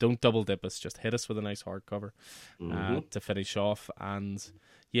 Don't double dip us. Just hit us with a nice hardcover to finish off. And,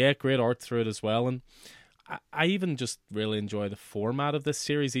 yeah, great art through it as well. And I even just really enjoy the format of this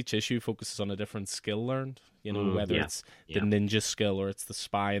series. Each issue focuses on a different skill learned, whether it's the ninja skill or it's the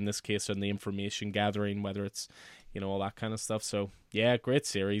spy in this case, and the information gathering, whether it's, all that kind of stuff. So, yeah, great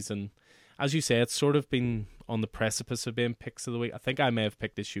series. And as you say, it's sort of been on the precipice of being picks of the week. I think I may have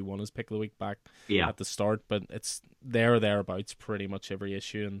picked issue 1 as pick of the week back at the start, but it's there or thereabouts pretty much every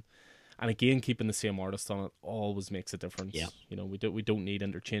issue. And again, keeping the same artist on it always makes a difference. Yeah. We don't need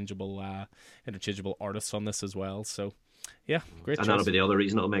interchangeable artists on this as well. So, yeah, great. And choice. that'll be the other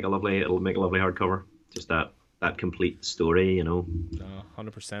reason it'll make a lovely hardcover. Just that complete story,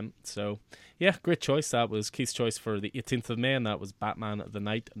 100%. So, yeah, great choice. That was Keith's choice for the 18th of May, and that was Batman the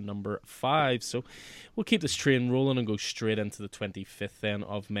Night number 5. So we'll keep this train rolling and go straight into the 25th then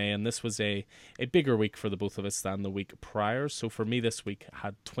of May. And this was a bigger week for the both of us than the week prior. So for me, this week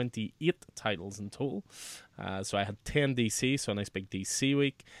had 28 titles in total. So I had 10 DC, so a nice big DC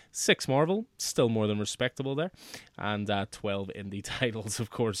week. 6 Marvel, still more than respectable there. And 12 indie titles, of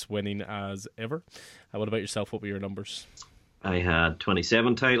course, winning as ever. What about yourself? What were your numbers? I had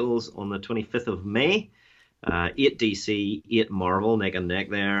 27 titles on the 25th of May. 8 DC, 8 Marvel, neck and neck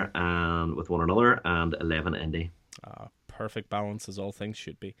there, and with one another, and 11 indie. Perfect balance, as all things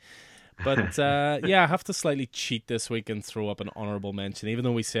should be. But yeah, I have to slightly cheat this week and throw up an honourable mention, even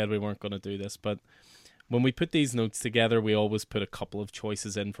though we said we weren't going to do this. But when we put these notes together, we always put a couple of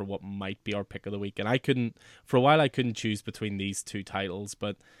choices in for what might be our pick of the week. And for a while, I couldn't choose between these 2 titles,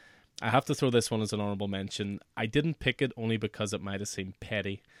 but I have to throw this one as an honourable mention. I didn't pick it only because it might have seemed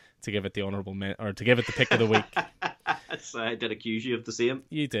petty to give it the to give it the pick of the week. I did accuse you of the same.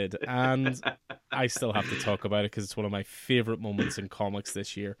 You did, and I still have to talk about it because it's one of my favourite moments in comics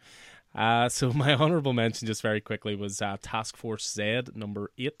this year. So my honourable mention, just very quickly, was Task Force Z number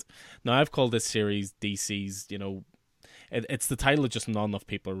 8. Now, I've called this series DC's, it's the title that just not enough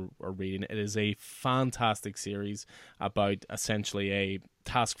people are reading. It is a fantastic series about essentially a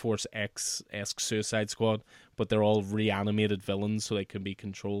Task Force X-esque Suicide Squad, but they're all reanimated villains so they can be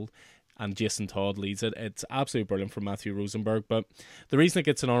controlled. And Jason Todd leads it. It's absolutely brilliant from Matthew Rosenberg. But the reason it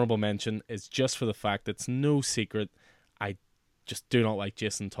gets an honourable mention is just for the fact it's no secret I just do not like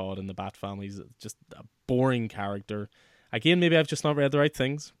Jason Todd in the Bat family. He's just a boring character. Again, maybe I've just not read the right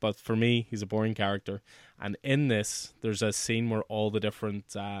things, but for me, he's a boring character. And in this, there's a scene where all the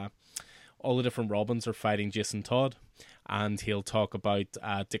different Robins are fighting Jason Todd, and he'll talk about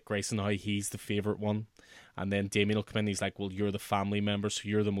Dick Grayson, how he's the favourite one. And then Damien will come in, he's like, well, you're the family member, so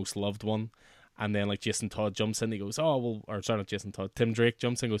you're the most loved one. And then Jason Todd jumps in, he goes, Tim Drake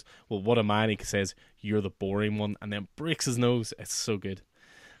jumps in and goes, well, what am I? And he says, you're the boring one, and then breaks his nose. It's so good.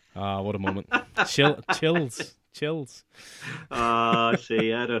 What a moment. Chills.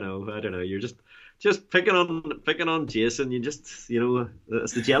 See, I don't know. You're just picking on Jason. You just,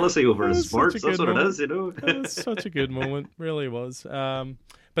 it's the jealousy over his smarts. That's what it is, It's such a good moment. Really was.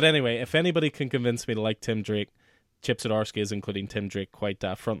 But anyway, if anybody can convince me to like Tim Drake, Chip Zdarsky is including Tim Drake quite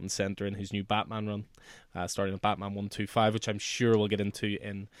front and center in his new Batman run, starting with Batman 125, which I'm sure we'll get into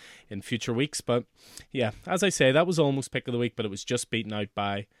in future weeks. But yeah, as I say, that was almost pick of the week, but it was just beaten out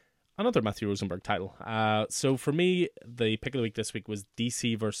by another Matthew Rosenberg title. So for me, the pick of the week this week was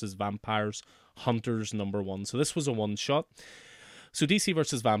DC versus Vampires Hunters number 1. So this was a one-shot. So DC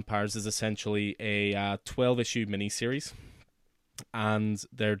versus Vampires is essentially a 12-issue miniseries, and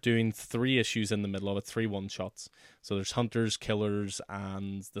they're doing 3 issues in the middle of it, 3 one-shots. So there's Hunters, Killers,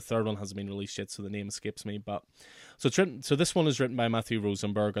 and the third one hasn't been released yet, so the name escapes me. But so this one is written by Matthew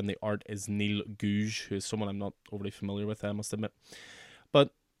Rosenberg, and the art is Neil Gouge, who is someone I'm not overly familiar with, I must admit.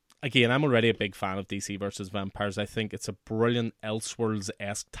 But again, I'm already a big fan of DC versus Vampires. I think it's a brilliant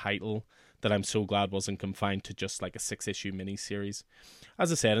Elseworlds-esque title that I'm so glad wasn't confined to just like a 6-issue miniseries.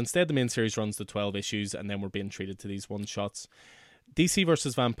 As I said, instead the main series runs to 12 issues, and then we're being treated to these one-shots. DC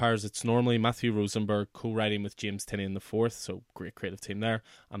versus Vampires, it's normally Matthew Rosenberg co-writing with James Tynion IV, so great creative team there,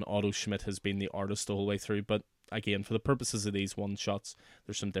 and Otto Schmidt has been the artist the whole way through, but again, for the purposes of these one-shots,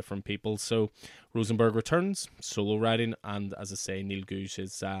 there's some different people. So Rosenberg returns, solo writing, and as I say, Neil Gouge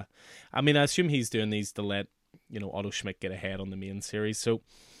is, I assume he's doing these to let, Otto Schmidt get ahead on the main series. So,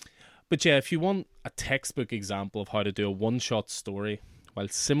 but yeah, if you want a textbook example of how to do a one-shot story while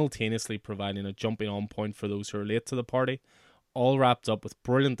simultaneously providing a jumping on point for those who are late to the party, all wrapped up with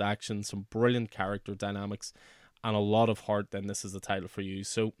brilliant action, some brilliant character dynamics, and a lot of heart, then this is the title for you.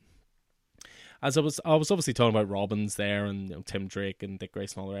 So, as I was obviously talking about Robbins there, and Tim Drake and Dick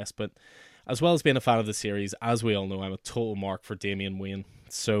Grayson and all the rest, but as well as being a fan of the series, as we all know, I'm a total mark for Damian Wayne.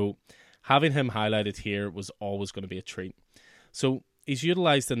 So having him highlighted here was always going to be a treat. So he's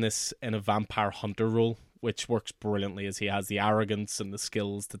utilised in this in a vampire hunter role, which works brilliantly as he has the arrogance and the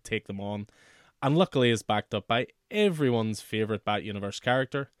skills to take them on, and luckily is backed up by everyone's favourite Bat Universe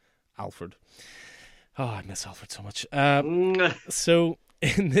character, Alfred. Oh, I miss Alfred so much. So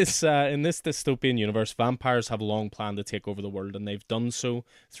in this dystopian universe, vampires have long planned to take over the world, and they've done so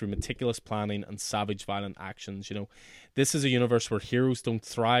through meticulous planning and savage, violent actions. This is a universe where heroes don't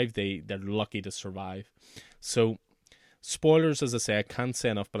thrive; they're lucky to survive. So, spoilers, as I say, I can't say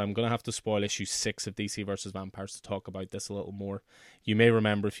enough, but I'm going to have to spoil issue 6 of DC vs. Vampires to talk about this a little more. You may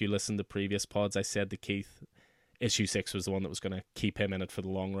remember if you listened to previous pods, I said to Keith, issue 6 was the one that was going to keep him in it for the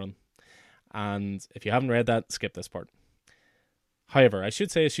long run. And if you haven't read that, skip this part. However, I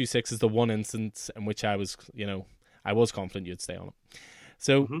should say issue 6 is the one instance in which I was confident you'd stay on it.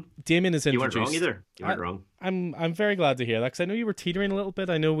 So Damian is introduced. You weren't wrong either. You weren't wrong. I'm very glad to hear that, because I know you were teetering a little bit.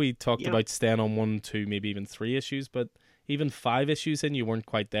 I know we talked about staying on 1, 2, maybe even 3 issues, but even 5 issues in, you weren't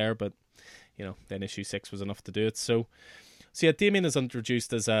quite there. But then issue 6 was enough to do it. So yeah, Damian is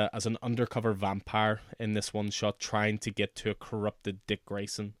introduced as an undercover vampire in this one shot, trying to get to a corrupted Dick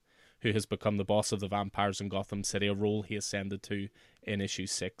Grayson, who has become the boss of the vampires in Gotham City, a role he ascended to in issue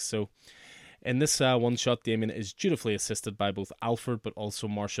 6. So in this one-shot, Damian is dutifully assisted by both Alfred but also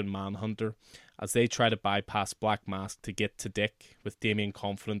Martian Manhunter as they try to bypass Black Mask to get to Dick, with Damian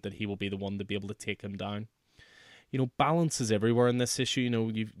confident that he will be the one to be able to take him down. Balance is everywhere in this issue.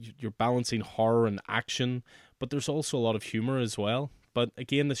 You're balancing horror and action, but there's also a lot of humor as well. But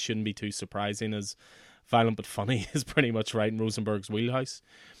again, this shouldn't be too surprising, as violent but funny is pretty much right in Rosenberg's wheelhouse.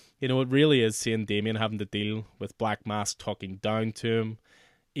 It really is seeing Damian having to deal with Black Mask talking down to him,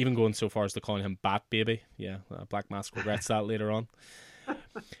 even going so far as to calling him Bat Baby. Yeah, Black Mask regrets that later on.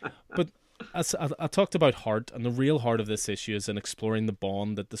 But as I talked about heart, and the real heart of this issue is in exploring the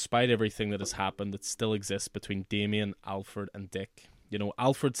bond that, despite everything that has happened, it still exists between Damian, Alfred, and Dick.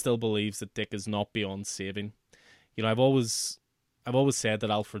 Alfred still believes that Dick is not beyond saving. I've always said that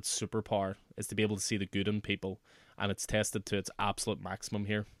Alfred's superpower is to be able to see the good in people, and it's tested to its absolute maximum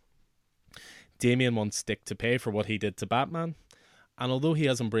here. Damian wants Dick to pay for what he did to Batman, and although he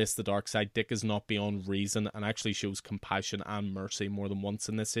has embraced the dark side, Dick is not beyond reason and actually shows compassion and mercy more than once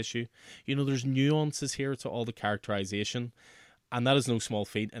in this issue. There's nuances here to all the characterization, and that is no small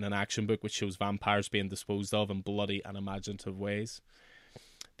feat in an action book which shows vampires being disposed of in bloody and imaginative ways.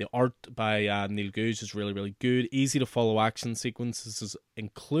 The art by Neil Gaiman is really, really good. Easy to follow action sequences,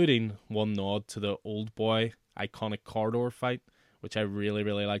 including one nod to the Old Boy iconic corridor fight, which I really,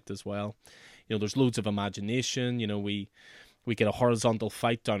 really liked as well. There's loads of imagination. We get a horizontal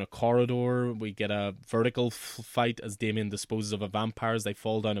fight down a corridor. We get a vertical fight as Damian disposes of a vampire as they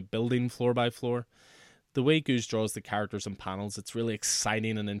fall down a building floor by floor. The way Goose draws the characters and panels, it's really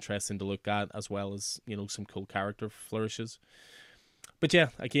exciting and interesting to look at, as well as, some cool character flourishes. But yeah,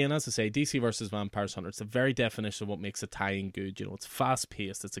 again, as I say, DC vs. Vampires Hunter, it's the very definition of what makes a tie-in good. It's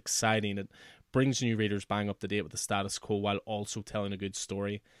fast-paced, it's exciting, it brings new readers bang up to date with the status quo while also telling a good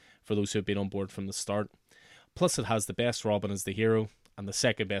story for those who have been on board from the start. Plus, it has the best Robin as the hero and the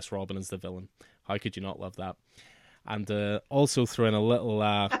second best Robin as the villain. How could you not love that? And also throw in a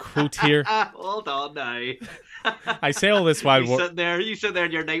little quote here. Hold on now. I say all this while you sit there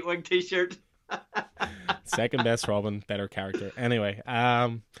in your Nightwing t-shirt. Second best Robin, better character. Anyway,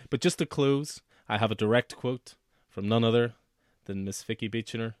 but just to close, I have a direct quote from none other than Miss Vicky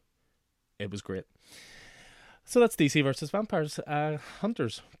Beechener. It was great. So that's DC vs. Vampires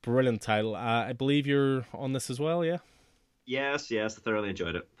Hunters. Brilliant title. I believe you're on this as well, yeah? Yes, thoroughly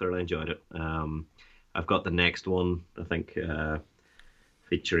enjoyed it. I've got the next one, I think,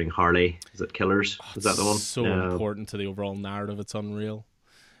 featuring Harley. Is it Killers? Is that the one? So important to the overall narrative. It's unreal.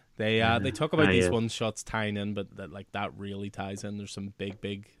 They talk about these one shots tying in, but that really ties in. There's some big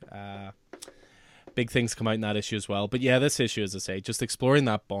things come out in that issue as well. But yeah, this issue, as I say, just exploring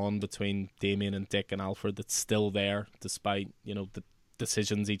that bond between Damian and Dick and Alfred that's still there, despite the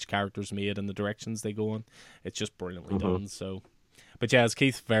decisions each character's made and the directions they go in. It's just brilliantly done. So, but yeah, as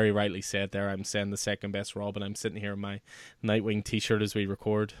Keith very rightly said there, I'm saying the second best Robin. I'm sitting here in my Nightwing t-shirt as we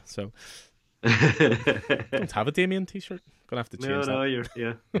record. So Don't have a Damien t-shirt. Gonna have to change that.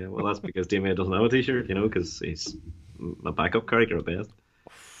 Yeah. Well, that's because Damien doesn't have a t-shirt, because he's a backup character at best.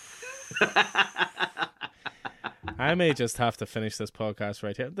 I may just have to finish this podcast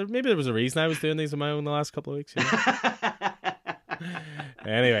right here. Maybe there was a reason I was doing these on my own the last couple of weeks.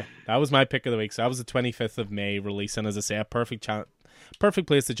 Anyway, that was my pick of the week. So that was the 25th of May release, and as I say, a perfect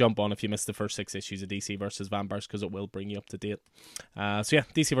place to jump on if you missed the first 6 issues of DC vs. Vampires, because it will bring you up to date. So yeah,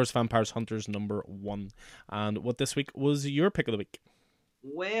 DC vs. Vampires Hunters #1. And what this week was your pick of the week?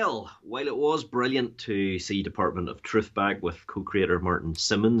 Well, while it was brilliant to see Department of Truth back with co-creator Martin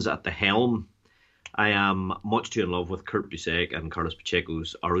Simmons at the helm, I am much too in love with Kurt Busiek and Carlos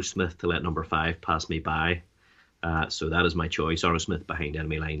Pacheco's Arrowsmith to let #5 pass me by. So that is my choice, Arrowsmith Behind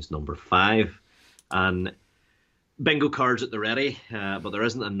Enemy Lines #5. And bingo cards at the ready, but there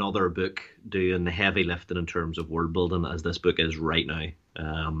isn't another book doing the heavy lifting in terms of world building as this book is right now.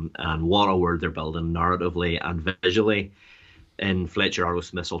 And what a world they're building narratively and visually in Fletcher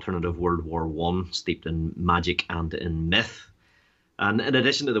Arrowsmith's alternative World War I, steeped in magic and in myth. And in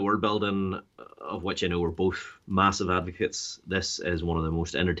addition to the world building, of which I know we're both massive advocates, this is one of the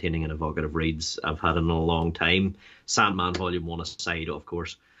most entertaining and evocative reads I've had in a long time. Sandman Volume 1 aside, of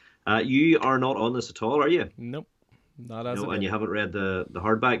course. You are not on this at all, are you? Nope. Not as and you haven't read the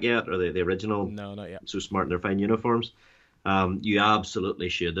hardback yet, or the original? No, not yet. So Smart in Their Fine Uniforms. You absolutely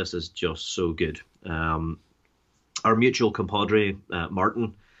should. This is just so good. Our mutual compadre,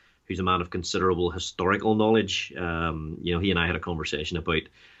 Martin, who's a man of considerable historical knowledge, he and I had a conversation about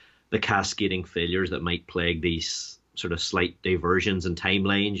the cascading failures that might plague these sort of slight diversions in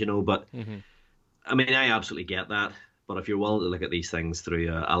timelines, but I mean, I absolutely get that. But if you're willing to look at these things through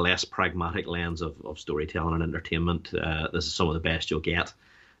a less pragmatic lens of storytelling and entertainment, this is some of the best you'll get.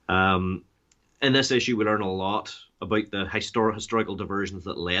 In this issue, we learn a lot about the historical diversions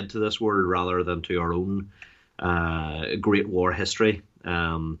that led to this world rather than to our own Great War history.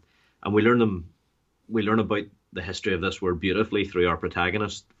 And we learn about the history of this world beautifully through our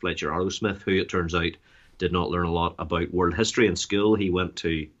protagonist, Fletcher Arrowsmith, who it turns out did not learn a lot about world history in school. He went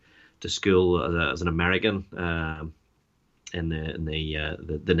to school as an American in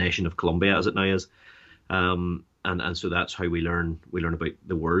the nation of Columbia, as it now is, and so that's how we learn about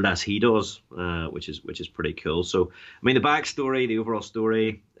the world as he does, which is pretty cool. So I mean, the backstory, the overall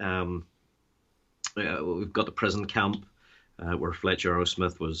story, we've got the prison camp where Fletcher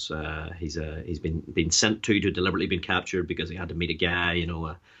Arrowsmith was. He's been sent to deliberately been captured because he had to meet a guy,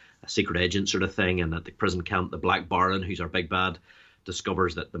 a secret agent sort of thing. And at the prison camp, the Black Baron, who's our big bad,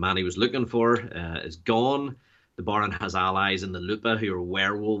 discovers that the man he was looking for is gone. The Baron has allies in the Lupa who are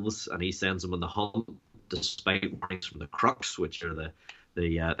werewolves, and he sends them on the hunt, despite warnings from the Crux, which are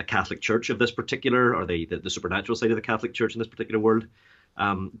the Catholic Church of this particular, or the supernatural side of the Catholic Church in this particular world.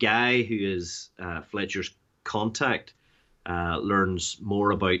 Guy, who is Fletcher's contact, learns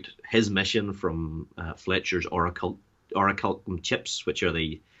more about his mission from Fletcher's orichalcum chips, which are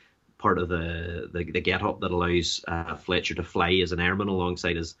the part of the get-up that allows Fletcher to fly as an airman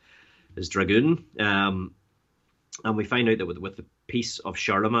alongside his dragoon. And we find out that with the peace of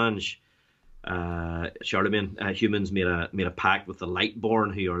Charlemagne, humans made a pact with the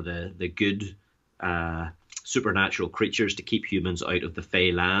Lightborn, who are the good supernatural creatures, to keep humans out of the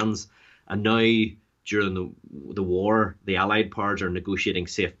Fey lands. And now, during the war, the Allied powers are negotiating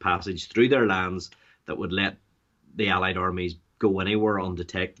safe passage through their lands that would let the Allied armies go anywhere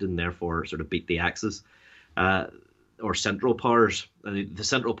undetected and therefore sort of beat the Axis, or Central powers. And the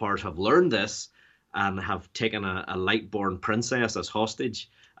Central powers have learned this and have taken a Lightborn princess as hostage.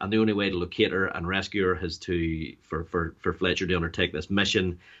 And the only way to locate her and rescue her is for Fletcher to undertake this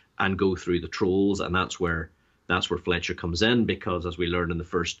mission and go through the trolls. And that's where Fletcher comes in, because as we learned in the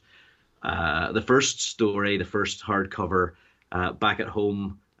first story, the first hardcover, back at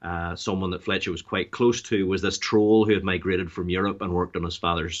home, someone that Fletcher was quite close to was this troll who had migrated from Europe and worked on his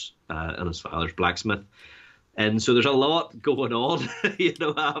father's blacksmith. And so there's a lot going on. I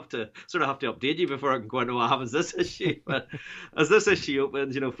have to update you before I can go into what happens this issue. But as this issue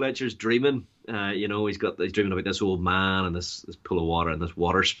opens, Fletcher's dreaming. He's dreaming about this old man and this pool of water and this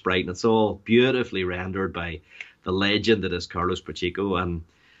water sprite, and it's all beautifully rendered by the legend that is Carlos Pacheco. And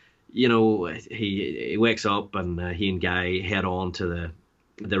he wakes up, and he and Guy head on to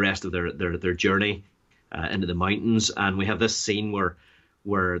the rest of their journey into the mountains. And we have this scene where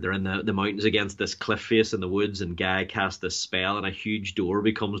they're in the mountains against this cliff face in the woods, and Guy casts this spell and a huge door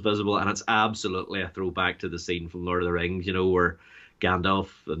becomes visible, and it's absolutely a throwback to the scene from Lord of the Rings, where Gandalf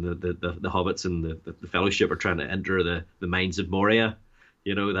and the hobbits and the Fellowship are trying to enter the mines of Moria.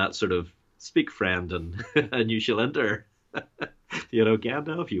 That sort of speak friend and you shall enter.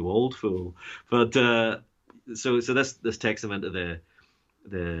 Gandalf, you old fool. But so this takes him into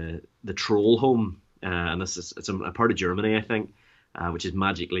the troll home, and it's a part of Germany, I think, which is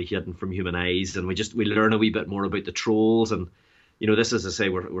magically hidden from human eyes, and we learn a wee bit more about the trolls, and this is, as I say,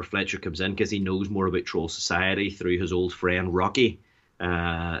 where Fletcher comes in, because he knows more about troll society through his old friend Rocky,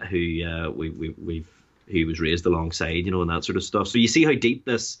 who was raised alongside, and that sort of stuff. So you see how deep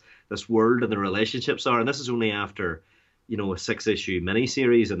this world and the relationships are, and this is only after a 6-issue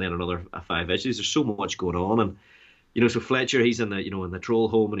miniseries and then another 5 issues. There's so much going on, and so Fletcher, he's in the troll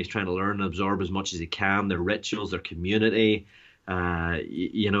home, and he's trying to learn and absorb as much as he can, their rituals, their community,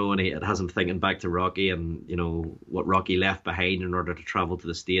 and it has him thinking back to Rocky and what Rocky left behind in order to travel to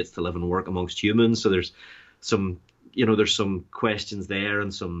the States to live and work amongst humans. So there's some questions there,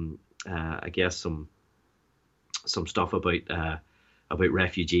 and some I guess some stuff about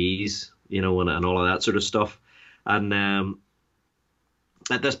refugees, and all of that sort of stuff. And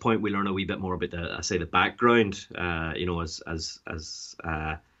at this point, we learn a wee bit more about the background. As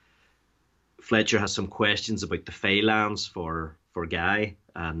Fletcher has some questions about the Feylands for Guy,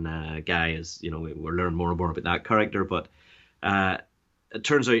 and Guy is, we'll learn more and more about that character. But it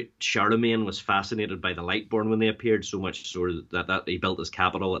turns out Charlemagne was fascinated by the Lightborn when they appeared, so much so that he built his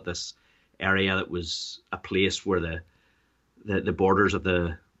capital at this area that was a place where the borders of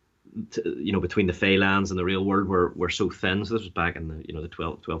between the Feylands and the real world were so thin. So this was back in the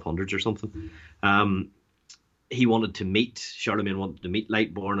 1200s or something. Charlemagne wanted to meet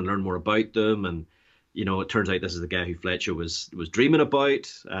Lightborn and learn more about them, and it turns out this is the guy who Fletcher was dreaming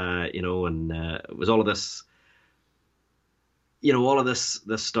about, and it was all of this,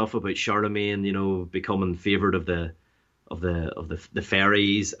 this stuff about Charlemagne, becoming favoured of the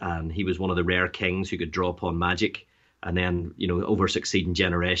fairies, and he was one of the rare kings who could draw upon magic. And then, over succeeding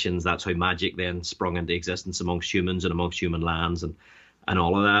generations, that's how magic then sprung into existence amongst humans and amongst human lands and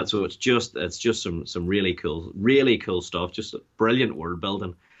all of that. So it's just some really cool stuff, just brilliant world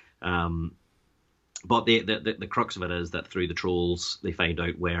building. But the crux of it is that through the trolls, they find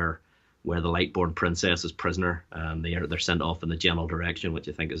out where the Lightborn princess is prisoner, and they're sent off in the general direction, which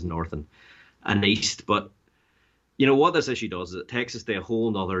I think is north and east. But what this issue does is it takes us to a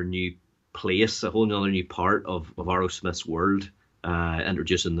whole nother new place, a whole nother new part of Arrowsmith's world,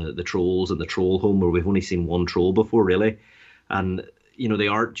 introducing the trolls and the troll home, where we've only seen one troll before, really. And the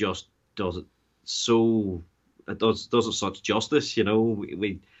art just does it such justice.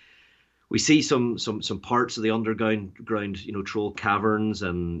 We see some parts of the underground troll caverns,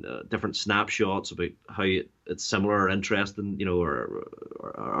 and different snapshots about how it's similar or interesting,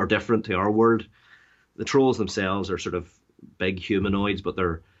 or different to our world. The trolls themselves are sort of big humanoids, but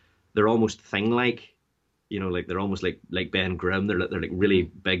they're almost thing-like, like they're almost like Ben Grimm. They're like really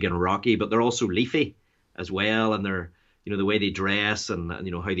big and rocky, but they're also leafy as well. And they're, the way they dress, and how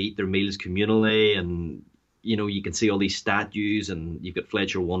they eat their meals communally. And, you can see all these statues, and you've got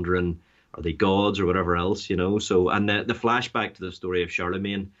Fletcher wondering, are they gods or whatever else, So, and the flashback to the story of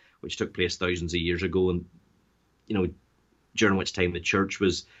Charlemagne, which took place thousands of years ago, and, during which time the church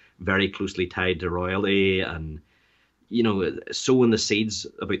was very closely tied to royalty, and, sowing the seeds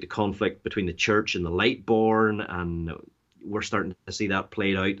about the conflict between the church and the Lightborn, and we're starting to see that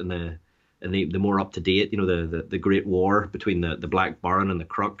played out in the more up to date, the Great War between the Black Baron and the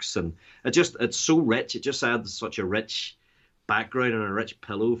Crux, and it's so rich. It just adds such a rich background and a rich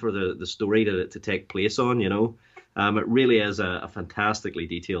pillow for the story to take place on. It really is a fantastically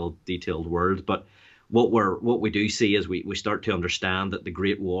detailed world. But what we do see is we start to understand that the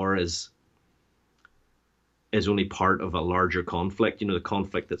Great War is only part of a larger conflict. The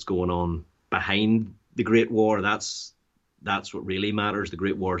conflict that's going on behind the Great War, that's what really matters. The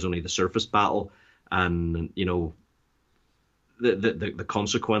Great War is only the surface battle, and the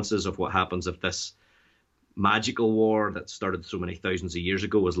consequences of what happens if this magical war that started so many thousands of years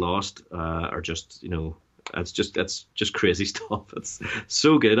ago is lost are just it's just crazy stuff. It's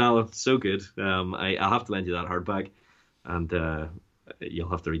so good, Alan, so good. I'll have to lend you that hardback, and you'll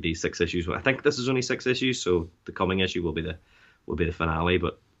have to read these 6 issues. I think this is only 6 issues, so the coming issue will be the finale.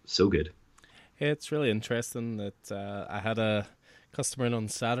 But so good. It's really interesting that I had a customer in on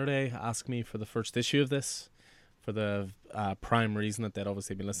Saturday ask me for the first issue of this, for the prime reason that they'd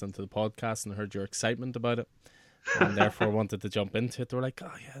obviously been listening to the podcast and heard your excitement about it, and therefore wanted to jump into it. They were like,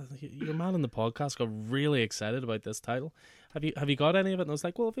 "Oh yeah, your man on the podcast got really excited about this title. Have you got any of it?" And I was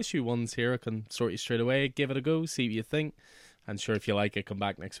like, "Well, if issue 1's here, I can sort you straight away. Give it a go, see what you think. And sure, if you like it, come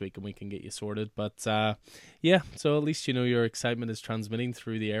back next week and we can get you sorted." But yeah, so at least your excitement is transmitting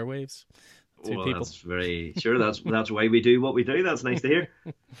through the airwaves to people. That's very sure. That's why we do what we do. That's nice to hear.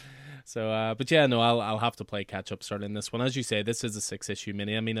 So, but yeah, no, I'll have to play catch up starting this one. As you say, this is a 6-issue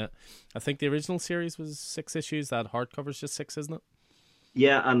mini. I mean, I think the original series was 6 issues. That hardcover's just 6, isn't it?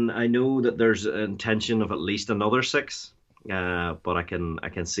 Yeah, and I know that there's an intention of at least another 6. But I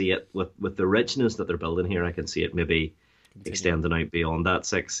can see it with the richness that they're building here. I can see it maybe extending out beyond that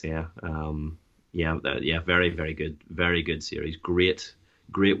 6. Yeah, yeah. Very, very good series. Great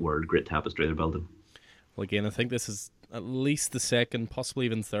word, great tapestry they're building. Well, again, I think this is at least the second, possibly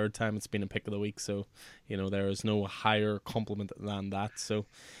even third time it's been a pick of the week. So, there is no higher compliment than that. So,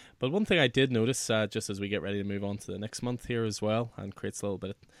 but one thing I did notice, just as we get ready to move on to the next month here as well, and creates a little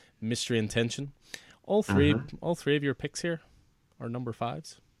bit of mystery and tension. All three of your picks here are number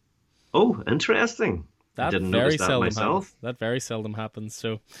 5s. Oh, interesting. I didn't notice that myself. That very seldom happens.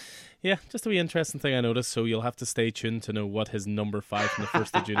 So, yeah, just a wee interesting thing I noticed. So you'll have to stay tuned to know what his number 5 from the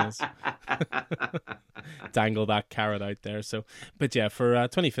 1st of June is. Dangle that carrot out there. So, but yeah, for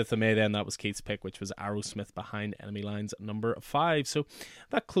 25th of May, then that was Kate's pick, which was Arrowsmith Behind Enemy Lines number 5. So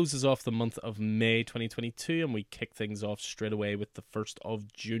that closes off the month of May 2022, and we kick things off straight away with the 1st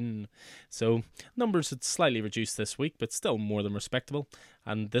of June. So numbers had slightly reduced this week, but still more than respectable.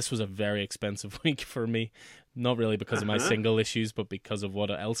 And this was a very expensive week for me, not really because of my single issues, but because of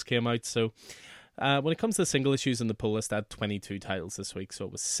what else came out. So when it comes to single issues in the pull list, I had 22 titles this week. So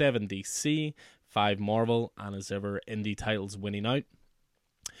it was 7 DC, 5 Marvel, and as ever, indie titles winning out.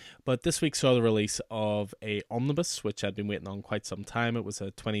 But this week saw the release of a omnibus, which I'd been waiting on quite some time. It was a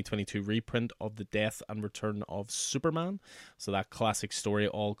 2022 reprint of The Death and Return of Superman. So that classic story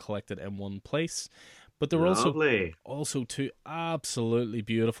all collected in one place. But there were also 2 absolutely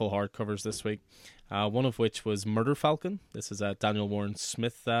beautiful hardcovers this week. One of which was Murder Falcon. This is a Daniel Warren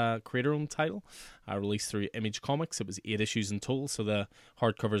Smith creator-owned title, released through Image Comics. It was 8 issues in total, so the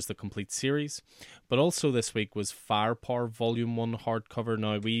hardcover is the complete series. But also this week was Firepower Volume 1 hardcover.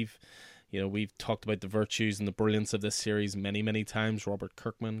 Now we've talked about the virtues and the brilliance of this series many, many times. Robert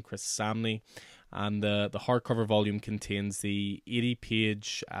Kirkman, Chris Samney, and the hardcover volume contains the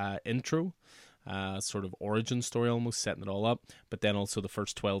 80-page intro. Sort of origin story almost, setting it all up, but then also the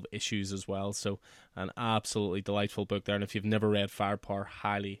first 12 issues as well. So an absolutely delightful book there, and if you've never read Firepower,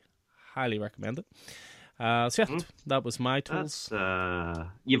 highly recommend it. That was my tools.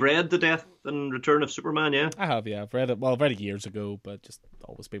 You've read The Death and Return of Superman, yeah? I have, yeah. I've read it years ago, but just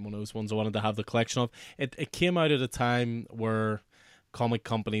always been one of those ones I wanted to have the collection of. It came out at a time where comic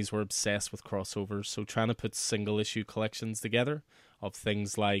companies were obsessed with crossovers, so trying to put single issue collections together of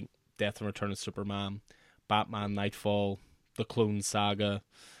things like Death and Return of Superman, Batman Nightfall, the Clone Saga,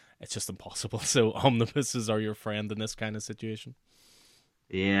 it's just impossible. So omnibuses are your friend in this kind of situation.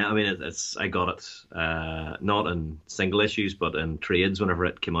 Yeah, I mean, I got it not in single issues, but in trades. Whenever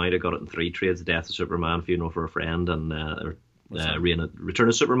it came out, I got it in 3 trades: Death of Superman, Funeral for a Friend, and Return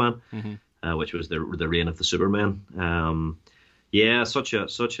of Superman, which was the Reign of the Superman. Yeah, such a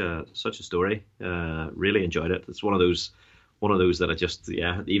story. Really enjoyed it. It's one of those that I just,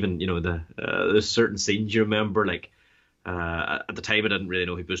 even, there's certain scenes you remember, like, at the time I didn't really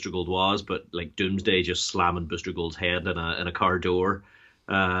know who Booster Gold was, but like Doomsday just slamming Booster Gold's head in a car door,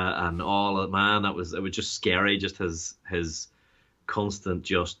 and all, man, it was just scary, just his constant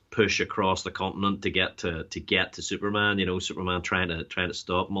just push across the continent to get to Superman, Superman trying to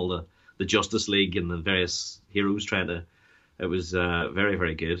stop him, all the Justice League and the various heroes it was very,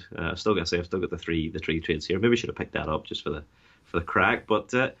 very good. I've still got the three trades here. Maybe I should have picked that up just for the crack.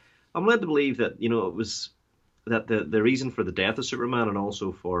 But I'm led to believe that it was that the reason for the Death of Superman and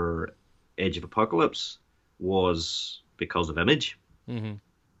also for Age of Apocalypse was because of Image. Mm-hmm.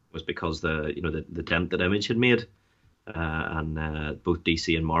 Was because the dent that Image had made, and both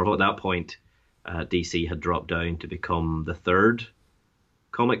DC and Marvel at that point, DC had dropped down to become the 3rd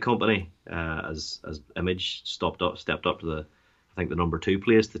comic company, as Image stepped up to the number 2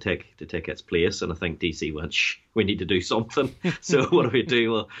 place to take its place, and I think DC went, we need to do something. So what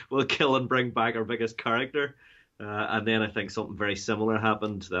do? We'll kill and bring back our biggest character, and then I think something very similar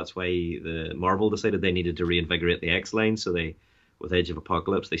happened. That's why the Marvel decided they needed to reinvigorate the X line. So with Age of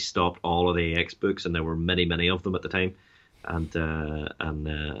Apocalypse, they stopped all of the X books, and there were many of them at the time, and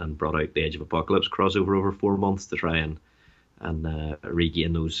brought out the Age of Apocalypse crossover over 4 months to try and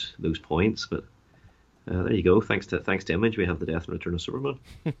regain those points. But there you go. Thanks to Image, we have the Death and Return of Superman.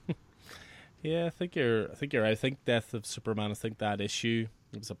 Yeah, I think you're right. I think Death of Superman, I think that issue,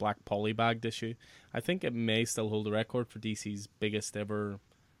 it was a black polybagged issue. I think it may still hold the record for DC's biggest ever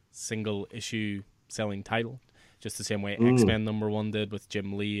single issue selling title, just the same way X-Men #1 did, with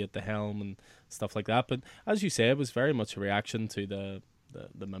Jim Lee at the helm and stuff like that. But as you say, it was very much a reaction to the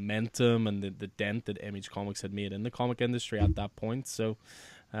momentum and the dent that Image Comics had made in the comic industry at that point. So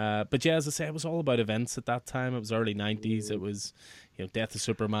But yeah, as I say, it was all about events at that time. It was early 90s. It was, Death of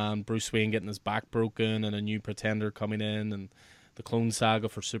Superman, Bruce Wayne getting his back broken, and a new Pretender coming in, and the Clone Saga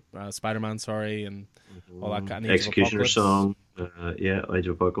for Spider-Man, and all that kind of Executioner song. Age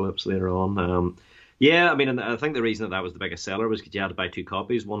of Apocalypse later on. I mean, and I think the reason that was the biggest seller was because you had to buy 2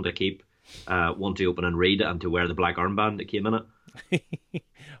 copies, one to keep, one to open and read, and to wear the black armband that came in it.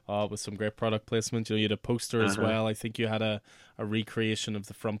 With some great product placement. You had a poster as well. I think you had a recreation of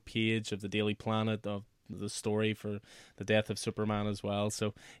the front page of the Daily Planet of the story for the death of Superman as well.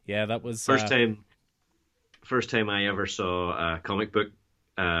 So yeah, that was first time I ever saw a comic book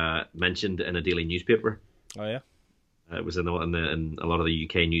mentioned in a daily newspaper. Oh yeah. It was in a lot of the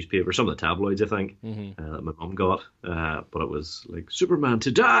UK newspapers, some of the tabloids, I think, that my mum got. But it was like Superman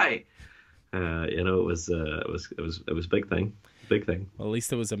to die. It was a big thing. Big thing. Well, at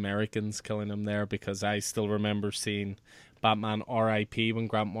least it was Americans killing him there, because I still remember seeing Batman R.I.P. when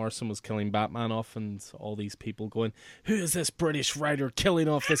Grant Morrison was killing Batman off, and all these people going, "Who is this British writer killing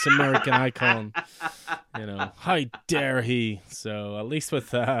off this American icon? How dare he?" So at least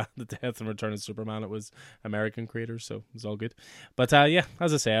with the death and return of Superman, it was American creators, so it was all good. But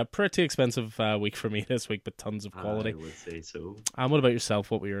as I say, a pretty expensive week for me this week, but tons of quality. I would say so. And what about yourself?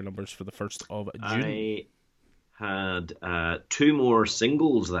 What were your numbers for the 1st of June? I had 2 more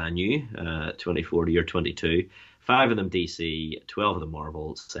singles than you, 2040 or 22. 5 of them DC, 12 of them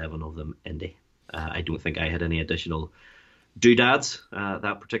Marvel, 7 of them indie. I don't think I had any additional doodads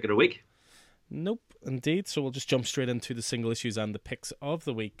that particular week. Nope, indeed. So we'll just jump straight into the single issues and the picks of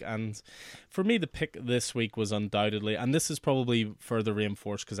the week. And for me, the pick this week was undoubtedly, and this is probably further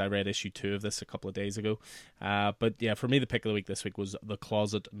reinforced because I read issue 2 of this a couple of days ago. But yeah, for me, the pick of the week this week was The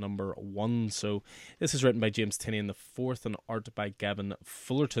Closet #1. So this is written by James Tynion IV and art by Gavin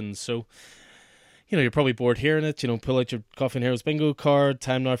Fullerton. So you're probably bored hearing it. Pull out your Coffee and Heroes bingo card.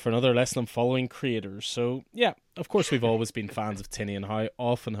 Time now for another lesson on following creators. So, yeah, of course we've always been fans of Tynion. How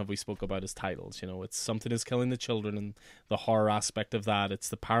often have we spoke about his titles? It's Something is Killing the Children and the horror aspect of that. It's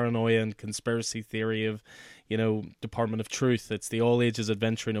the paranoia and conspiracy theory of, Department of Truth. It's the all ages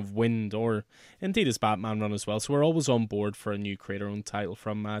adventuring of Wind, or indeed his Batman run as well. So we're always on board for a new creator-owned title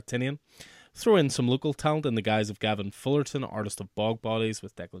from Tynion. Throw in some local talent in the guise of Gavin Fullerton, artist of Bog Bodies,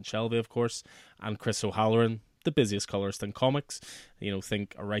 with Declan Shelby, of course, and Chris O'Halloran, the busiest colorist in comics.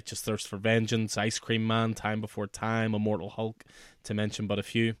 Think A Righteous Thirst for Vengeance, Ice Cream Man, Time Before Time, Immortal Hulk, to mention but a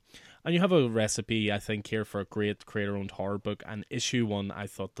few. And you have a recipe, I think, here for a great creator-owned horror book, and issue 1 I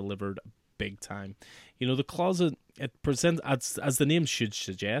thought delivered big time. The Closet, it presents, as the name should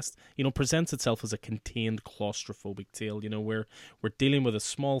suggest, presents itself as a contained claustrophobic tale. Where we're dealing with a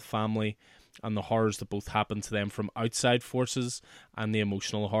small family and the horrors that both happen to them from outside forces and the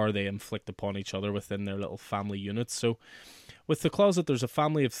emotional horror they inflict upon each other within their little family units. So with The Closet, there's a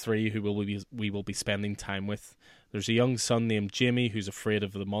family of 3 who we will be spending time with. There's a young son named Jamie who's afraid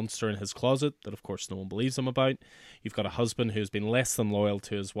of the monster in his closet that of course no one believes him about. You've got a husband who's been less than loyal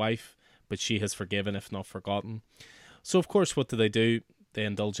to his wife, but she has forgiven if not forgotten. So of course what do? They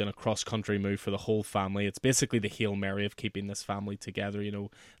indulge in a cross-country move for the whole family. It's basically the Hail Mary of keeping this family together,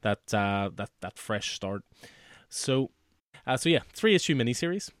 that fresh start. So 3-issue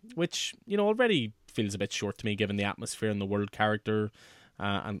miniseries, which, already feels a bit short to me given the atmosphere and the world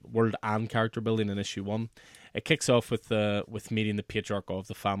and character building in issue 1. It kicks off with meeting the patriarch of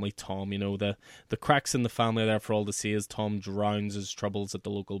the family, Tom. The cracks in the family are there for all to see as Tom drowns his troubles at the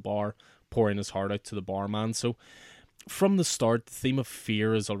local bar, pouring his heart out to the barman. So from the start, the theme of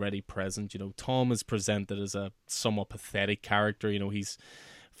fear is already present. Tom is presented as a somewhat pathetic character. He's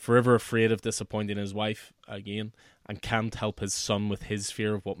forever afraid of disappointing his wife again and can't help his son with his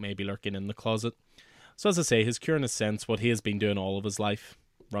fear of what may be lurking in the closet. So as I say, his cure in a sense, what he has been doing all of his life,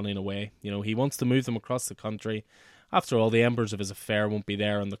 running away. He wants to move them across the country. After all, the embers of his affair won't be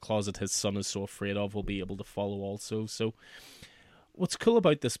there, and the closet his son is so afraid of will be able to follow also. So what's cool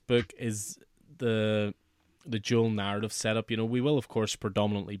about this book is the dual narrative setup. We will of course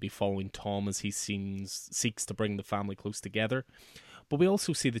predominantly be following Tom as he seeks to bring the family close together, but we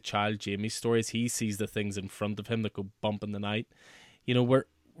also see the child Jamie's story as he sees the things in front of him that go bump in the night. Where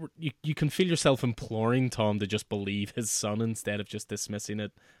you can feel yourself imploring Tom to just believe his son instead of just dismissing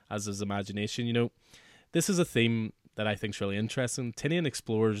it as his imagination. This is a theme that I think is really interesting. Tynion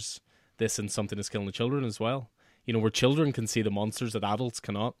explores this in Something is Killing the Children as well. Where children can see the monsters that adults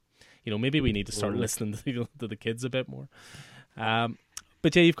cannot. Maybe we need to start listening to the kids a bit more.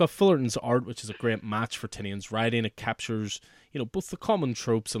 But yeah, you've got Fullerton's art, which is a great match for Tynion's writing. It captures, both the common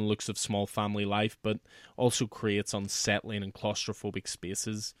tropes and looks of small family life, but also creates unsettling and claustrophobic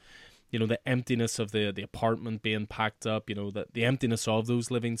spaces. the emptiness of the apartment being packed up, the emptiness of those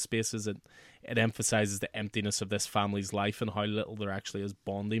living spaces. It emphasizes the emptiness of this family's life and how little there actually is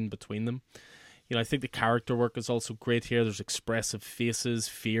bonding between them. I think the character work is also great here. There's expressive faces,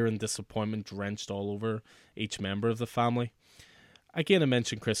 fear and disappointment drenched all over each member of the family. Again, I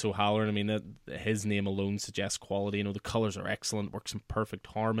mentioned Chris O'Halloran. I mean, his name alone suggests quality. The colors are excellent, works in perfect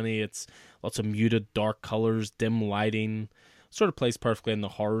harmony. It's lots of muted, dark colors, dim lighting. Sort of plays perfectly in the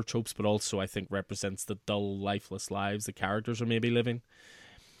horror tropes, but also I think represents the dull, lifeless lives the characters are maybe living.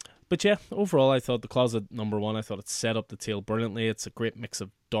 But yeah, overall, I thought The Closet #1, I thought it set up the tale brilliantly. It's a great mix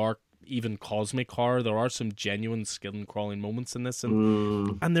of dark, even cosmic horror. There are some genuine skin-crawling moments in this,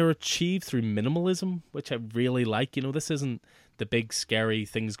 and they're achieved through minimalism, which I really like. This isn't the big, scary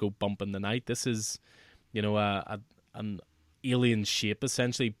things go bump in the night. This is, an alien shape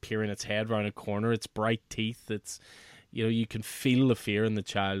essentially peering its head around a corner. It's bright teeth. It's, you can feel the fear in the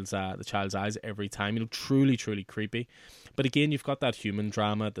child's eyes every time. Truly, truly creepy. But again, you've got that human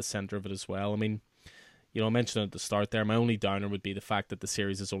drama at the center of it as well. I mean, I mentioned at the start there, my only downer would be the fact that the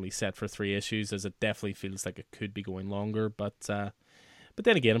series is only set for 3 issues, as it definitely feels like it could be going longer. But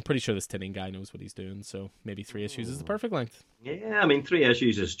then again, I'm pretty sure this Tynion guy knows what he's doing, so maybe 3 issues is the perfect length. Yeah, I mean, 3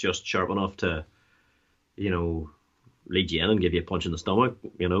 issues is just sharp enough to, lead you in and give you a punch in the stomach,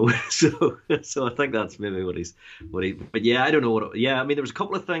 So I think that's maybe what he. But yeah, I don't know what. Yeah, I mean, there was a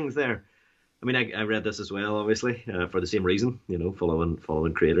couple of things there. I mean, I read this as well, obviously, for the same reason,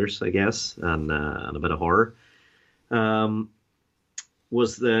 following creators, I guess, and a bit of horror.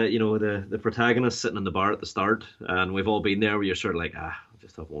 Was the protagonist sitting in the bar at the start, and we've all been there where you're sort of like, I'll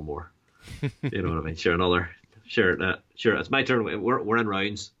just have one more. You know what I mean? Sure, another. Sure, it's my turn. We're in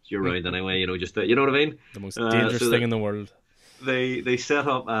rounds. It's your round anyway. Just you know what I mean. The most dangerous thing in the world. They set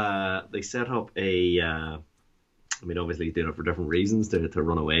up a. I mean, obviously doing it for different reasons to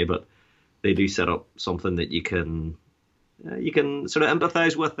run away, but they do set up something that you can sort of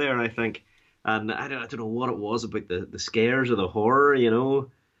empathize with there, I think. And I don't know what it was about the scares or the horror, I don't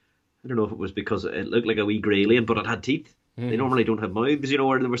know if it was because it looked like a wee grey alien, but it had teeth. They normally don't have mouths,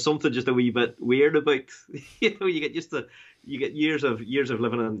 or there was something just a wee bit weird about, you get years of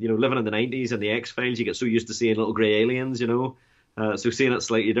living in the 90s and the X-Files, you get so used to seeing little grey aliens, so seeing it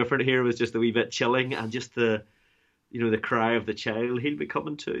slightly different here was just a wee bit chilling, and just the cry of the child, he'll be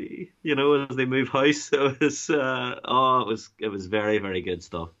coming to, as they move house. It was very, very good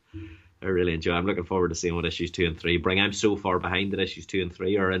stuff. I really enjoy it. I'm looking forward to seeing what issues 2 and 3 bring. I'm so far behind that issues 2 and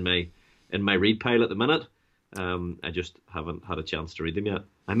 3 are in my read pile at the minute. I just haven't had a chance to read them yet.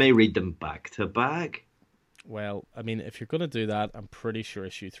 I may read them back to back. Well, I mean, if you're going to do that, I'm pretty sure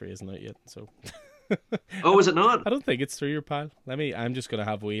issue 3 isn't out yet, so... Oh, is it not? I don't think it's through your pile. I'm just going to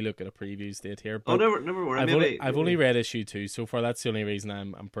have a wee look at a preview state here. But never worry. I've only read issue 2 so far. That's the only reason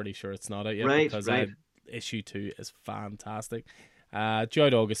I'm pretty sure it's not out yet. Because issue 2 is fantastic. Due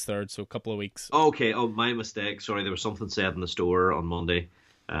out August 3rd, so a couple of weeks. Okay, my mistake. Sorry, there was something said in the store on Monday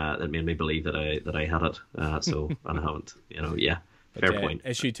that made me believe that I had it. And I haven't. Fair point.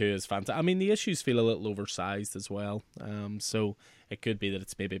 Issue 2 is fantastic. I mean, the issues feel a little oversized as well. So it could be that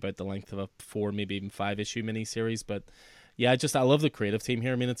it's maybe about the length of a 4, maybe even 5 issue miniseries. But yeah, I love the creative team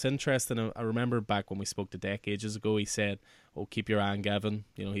here. I mean, it's interesting. I remember back when we spoke to Deck ages ago, he said, keep your eye on Gavin.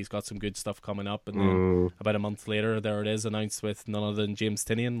 He's got some good stuff coming up. And then about a month later, there it is, announced with none other than James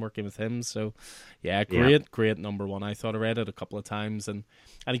Tynion working with him. So yeah, great #1. I thought I read it a couple of times. And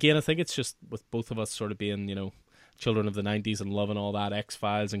again, I think it's just with both of us sort of being, children of the 90s and loving all that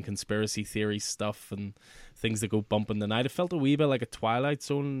X-Files and conspiracy theory stuff and things that go bump in the night. It felt a wee bit like a Twilight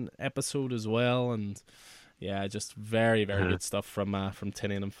Zone episode as well, and yeah, just very, very good stuff from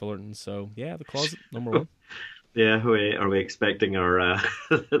Tynion and Fullerton. So yeah, The Closet #1. Yeah, are we expecting our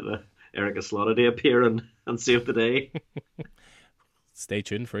Erica Slaughter to appear and save the day? Stay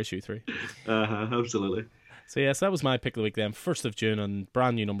tuned for issue 3. Absolutely. So yes, that was my pick of the week then. 1st of June, and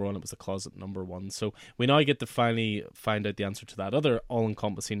brand new #1, it was The Closet #1. So we now get to finally find out the answer to that other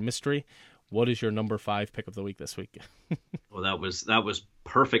all-encompassing mystery. What is your number 5 pick of the week this week? Well, that was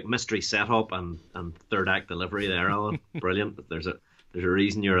perfect mystery setup and third act delivery there, Alan. Brilliant. There's a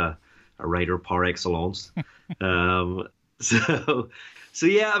reason you're a writer par excellence. So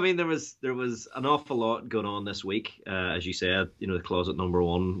yeah, I mean, there was an awful lot going on this week. As you said, The Closet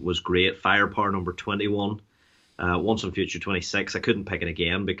 #1 was great. Firepower #21. Once on Future 26. I couldn't pick it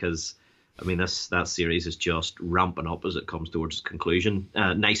again because, I mean, that series is just ramping up as it comes towards its conclusion.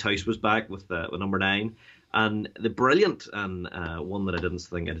 Nice House was back with #9. And the brilliant and one that I didn't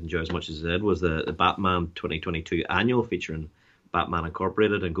think I'd enjoy as much as I did was the Batman 2022 annual featuring Batman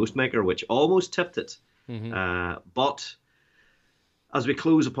Incorporated and Ghostmaker, which almost tipped it. But as we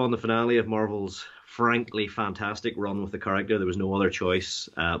close upon the finale of Marvel's frankly fantastic run with the character, there was no other choice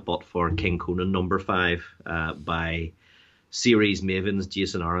but for King Conan #5 by series mavens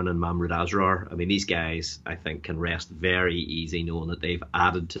Jason Aaron and Mahmoud Asrar. I mean, these guys, I think, can rest very easy knowing that they've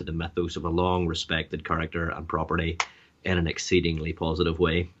added to the mythos of a long respected character and property in an exceedingly positive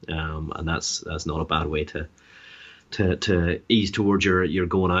way, and that's not a bad way to ease towards your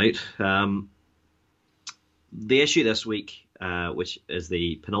going out. The issue this week, which is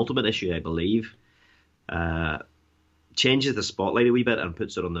the penultimate issue, I believe, changes the spotlight a wee bit and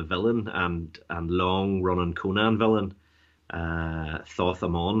puts it on the villain and long running Conan villain, Thoth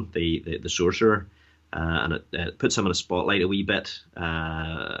Amon, the sorcerer, and it puts him in a spotlight a wee bit.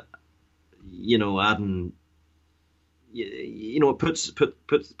 Adding, it puts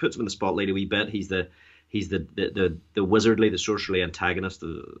him in the spotlight a wee bit. He's the wizardly, the sorcererly antagonist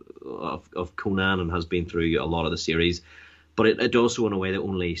of Conan and has been through a lot of the series, but it does so in a way that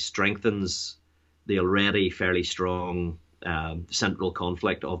only strengthens the already fairly strong central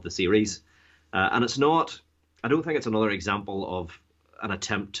conflict of the series. And it's not, I don't think it's another example of an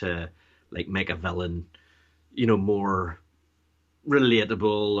attempt to make a villain, more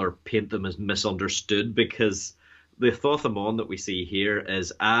relatable or paint them as misunderstood, because the Thoth Amon that we see here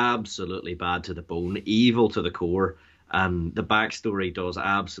is absolutely bad to the bone, evil to the core, and the backstory does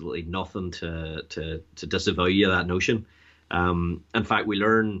absolutely nothing to disavow that notion. In fact, we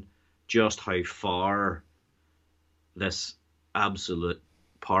learn just how far this absolute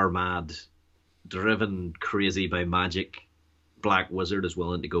power mad, driven crazy by magic black wizard is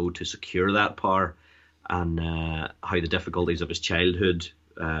willing to go to secure that power, and how the difficulties of his childhood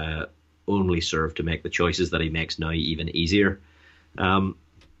only serve to make the choices that he makes now even easier.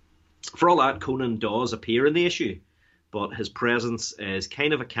 For all that, Conan does appear in the issue, but his presence is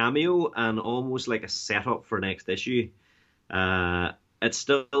kind of a cameo and almost like a setup for next issue. It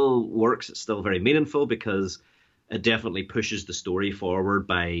still works, it's still very meaningful, because it definitely pushes the story forward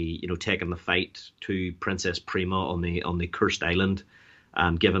by taking the fight to Princess Prima on the cursed island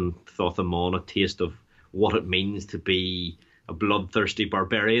and giving Thoth Amon a taste of what it means to be a bloodthirsty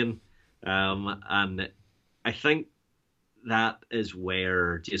barbarian. And I think that is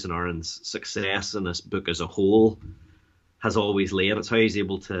where Jason Aaron's success in this book as a whole has always lain. It's how he's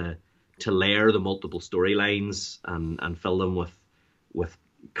able to layer the multiple storylines and fill them with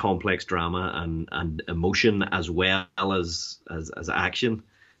complex drama and emotion as well as action.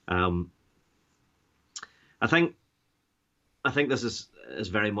 I think this is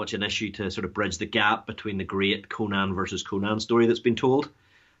very much an issue to sort of bridge the gap between the great Conan versus Conan story that's been told.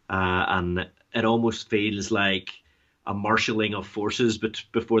 And it almost feels like a marshalling of forces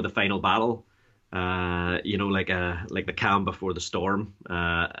before the final battle, like the calm before the storm,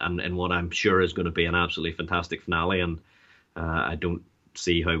 and what I'm sure is going to be an absolutely fantastic finale. And I don't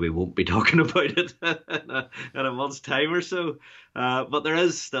see how we won't be talking about it in a month's time or so. But there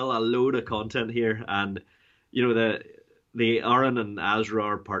is still a load of content here, and the Aaron and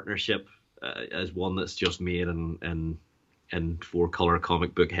Asrar partnership is one that's just made in 4-color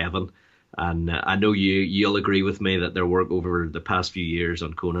comic book heaven. And I know you'll agree with me that their work over the past few years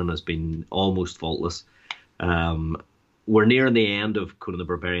on Conan has been almost faultless. We're nearing the end of Conan the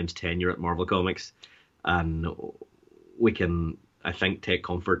Barbarian's tenure at Marvel Comics, and we can, I think, take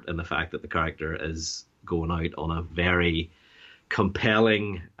comfort in the fact that the character is going out on a very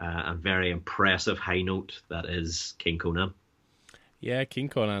compelling and very impressive high note that is King Conan. Yeah, King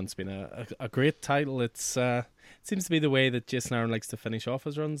Conan's been a great title. It's it seems to be the way that Jason Aaron likes to finish off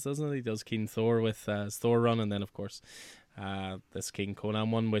his runs, doesn't it? He does King Thor with his Thor run, and then, of course, this King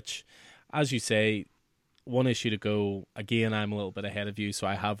Conan one, which, as you say, one issue to go. Again, I'm a little bit ahead of you, so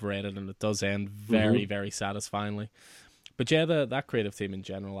I have read it, and it does end very, very satisfyingly. But yeah, that creative team in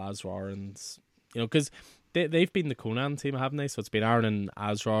general, Asrar, and because they've been the Conan team, haven't they? So it's been Aaron and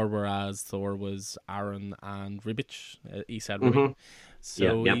Asrar, whereas Thor was Aaron and Ribic, Esad Ribic.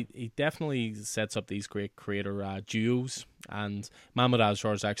 So he definitely sets up these great creator duos. And Mahmoud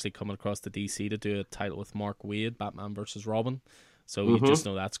Asrar is actually coming across to DC to do a title with Mark Waid, Batman versus Robin. So you just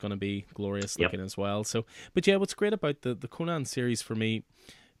know that's going to be glorious looking as well. So, but yeah, what's great about the Conan series for me,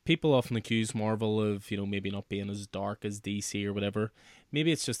 people often accuse Marvel of, maybe not being as dark as DC or whatever.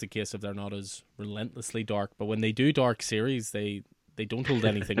 Maybe it's just a case of they're not as relentlessly dark. But when they do dark series, they don't hold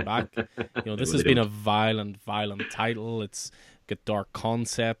anything back. This has been a violent title. It's got dark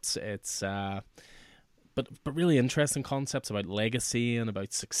concepts. It's but really interesting concepts about legacy and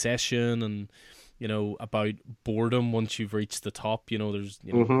about succession and about boredom once you've reached the top. There's,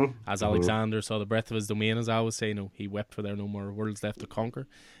 as Alexander saw the breadth of his domain, as I always say, he wept for there no more worlds left to conquer.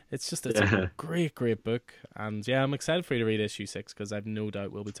 It's a great, great book. And yeah, I'm excited for you to read issue 6 because I've no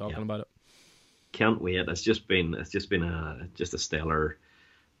doubt we'll be talking about it. Can't wait. It's just been a stellar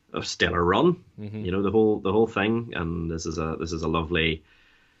run. The whole thing, and this is a lovely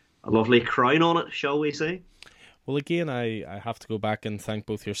crown on it, shall we say? Well, again, I have to go back and thank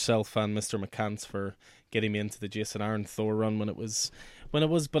both yourself and Mr. McCants for getting me into the Jason Aaron Thor run when it was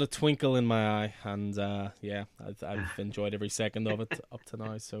but a twinkle in my eye, and I've enjoyed every second of it up to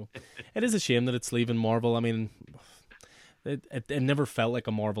now. So it is a shame that it's leaving Marvel. I mean, it never felt like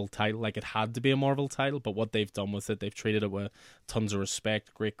a Marvel title, like it had to be a Marvel title, but what they've done with it, they've treated it with tons of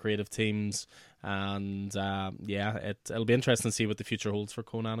respect, great creative teams, and it'll be interesting to see what the future holds for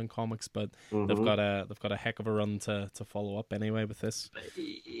Conan and comics, but they've got a heck of a run to follow up anyway with this.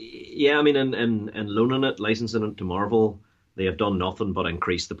 Yeah, I mean, and loaning it, licensing it to Marvel, they have done nothing but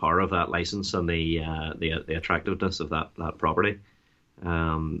increase the power of that license and the attractiveness of that property.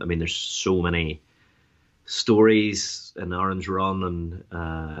 I mean, there's so many stories in Aaron's run,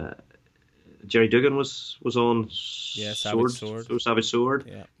 and Jerry Duggan was on Savage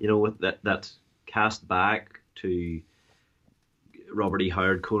Sword. Yeah. With that cast back to Robert E.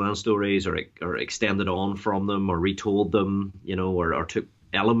 Howard Conan stories, or extended on from them, or retold them, or took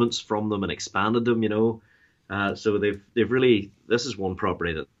elements from them and expanded them, so they've really, this is one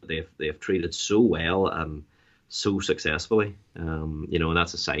property that they've treated so well and so successfully, and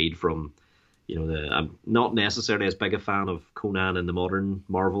that's aside from I'm not necessarily as big a fan of Conan in the modern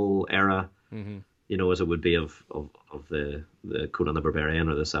Marvel era, as it would be of the Conan the Barbarian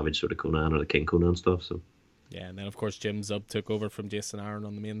or the Savage Sword of Conan or the King Conan stuff. So yeah, and then of course Jim Zub took over from Jason Aaron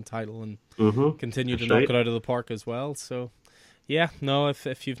on the main title and continued to knock it out of the park as well. So yeah, no,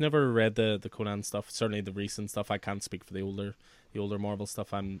 if you've never read the Conan stuff, certainly the recent stuff, I can't speak for the older Marvel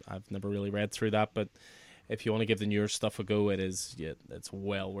stuff. I've never really read through that, but if you want to give the newer stuff a go, it's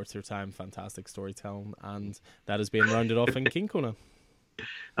well worth your time. Fantastic storytelling, and that is being rounded off in King Conan.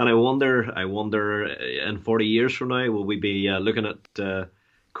 And I wonder, in 40 years from now, will we be looking at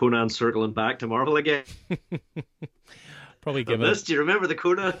Conan circling back to Marvel again? Probably give it. Do you remember the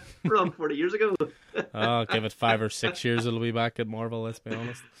Conan run 40 years ago? Give it 5 or 6 years, it'll be back at Marvel. Let's be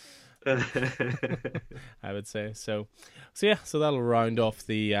honest. I would say so that'll round off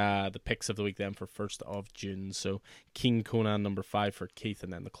the picks of the week then for 1st of June. So King Conan number 5 for Keith,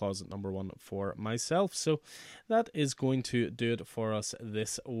 and then The Closet number 1 for myself. So that is going to do it for us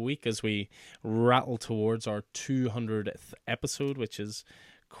this week as we rattle towards our 200th episode, which is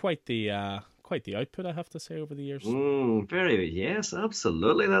quite the output, I have to say, over the years. Yes,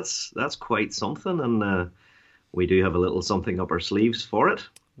 absolutely. That's quite something, and we do have a little something up our sleeves for it.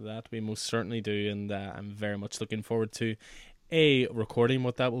 That we most certainly do, and I'm very much looking forward to A, recording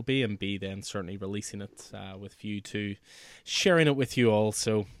what that will be, and B, then certainly releasing it with you two, sharing it with you all.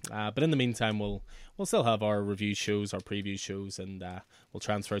 So, but in the meantime, we'll still have our review shows, our preview shows, and we'll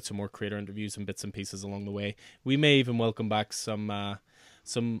transfer out some more creator interviews and bits and pieces along the way. We may even welcome back some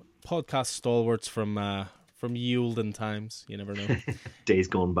podcast stalwarts from ye olden times. You never know. Days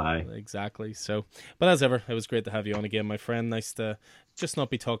gone by. Exactly. So, but as ever, it was great to have you on again, my friend. Nice to just not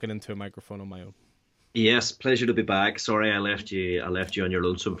be talking into a microphone on my own. Yes, pleasure to be back. Sorry I left you on your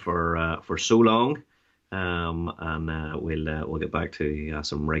lonesome for so long. And we'll get back to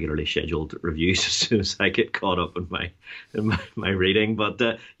some regularly scheduled reviews as soon as I get caught up in my reading. But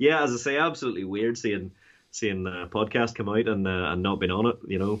yeah, as I say, absolutely weird seeing the podcast come out and not been on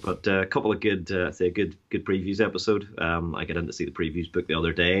it, But a couple of good previews episode. I got in to see the previews book the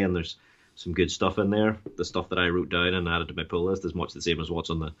other day, and there's some good stuff in there. The stuff that I wrote down and added to my pull list is much the same as what's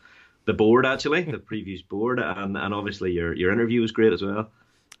on the board, actually, the previews board, and obviously your interview was great as well.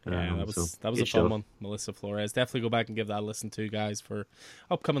 Yeah, that was a fun one. Melissa Flores. Definitely go back and give that a listen to, guys, for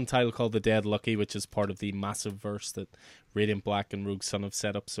upcoming title called The Dead Lucky, which is part of the massive verse that Radiant Black and Rogue Sun have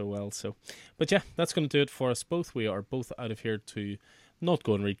set up so well. So, but yeah, that's going to do it for us both. We are both out of here to not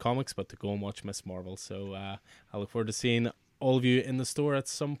go and read comics, but to go and watch Miss Marvel. So I look forward to seeing all of you in the store at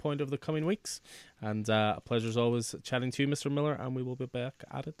some point of the coming weeks. And a pleasure as always chatting to you, Mr. Miller, and we will be back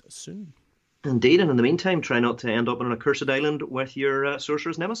at it soon. Indeed, and in the meantime, try not to end up on an accursed island with your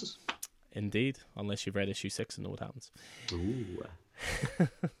sorcerer's nemesis. Indeed, unless you've read issue 6 and know what happens. Ooh.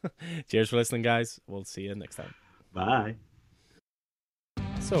 Cheers for listening, guys. We'll see you next time. Bye.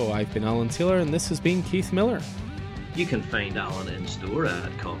 So, I've been Alan Taylor, and this has been Keith Miller. You can find Alan in store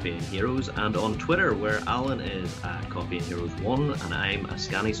at Coffee and Heroes and on Twitter, where Alan is at Coffee and Heroes 1 and I'm a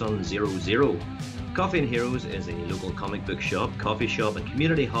ScannySon00. Coffee and Heroes is a local comic book shop, coffee shop and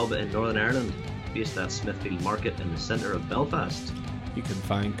community hub in Northern Ireland. based at Smithfield Market in the centre of Belfast. You can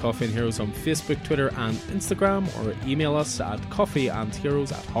find Coffee and Heroes on Facebook, Twitter and Instagram, or email us at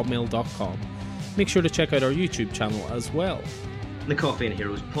coffeeandheroes@hotmail.com. Make sure to check out our YouTube channel as well. The Coffee and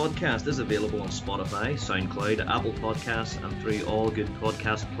Heroes podcast is available on Spotify, SoundCloud, Apple Podcasts and through all good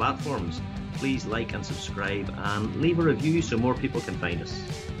podcast platforms. Please like and subscribe and leave a review so more people can find us.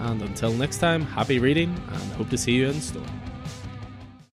 And until next time, happy reading and hope to see you in store.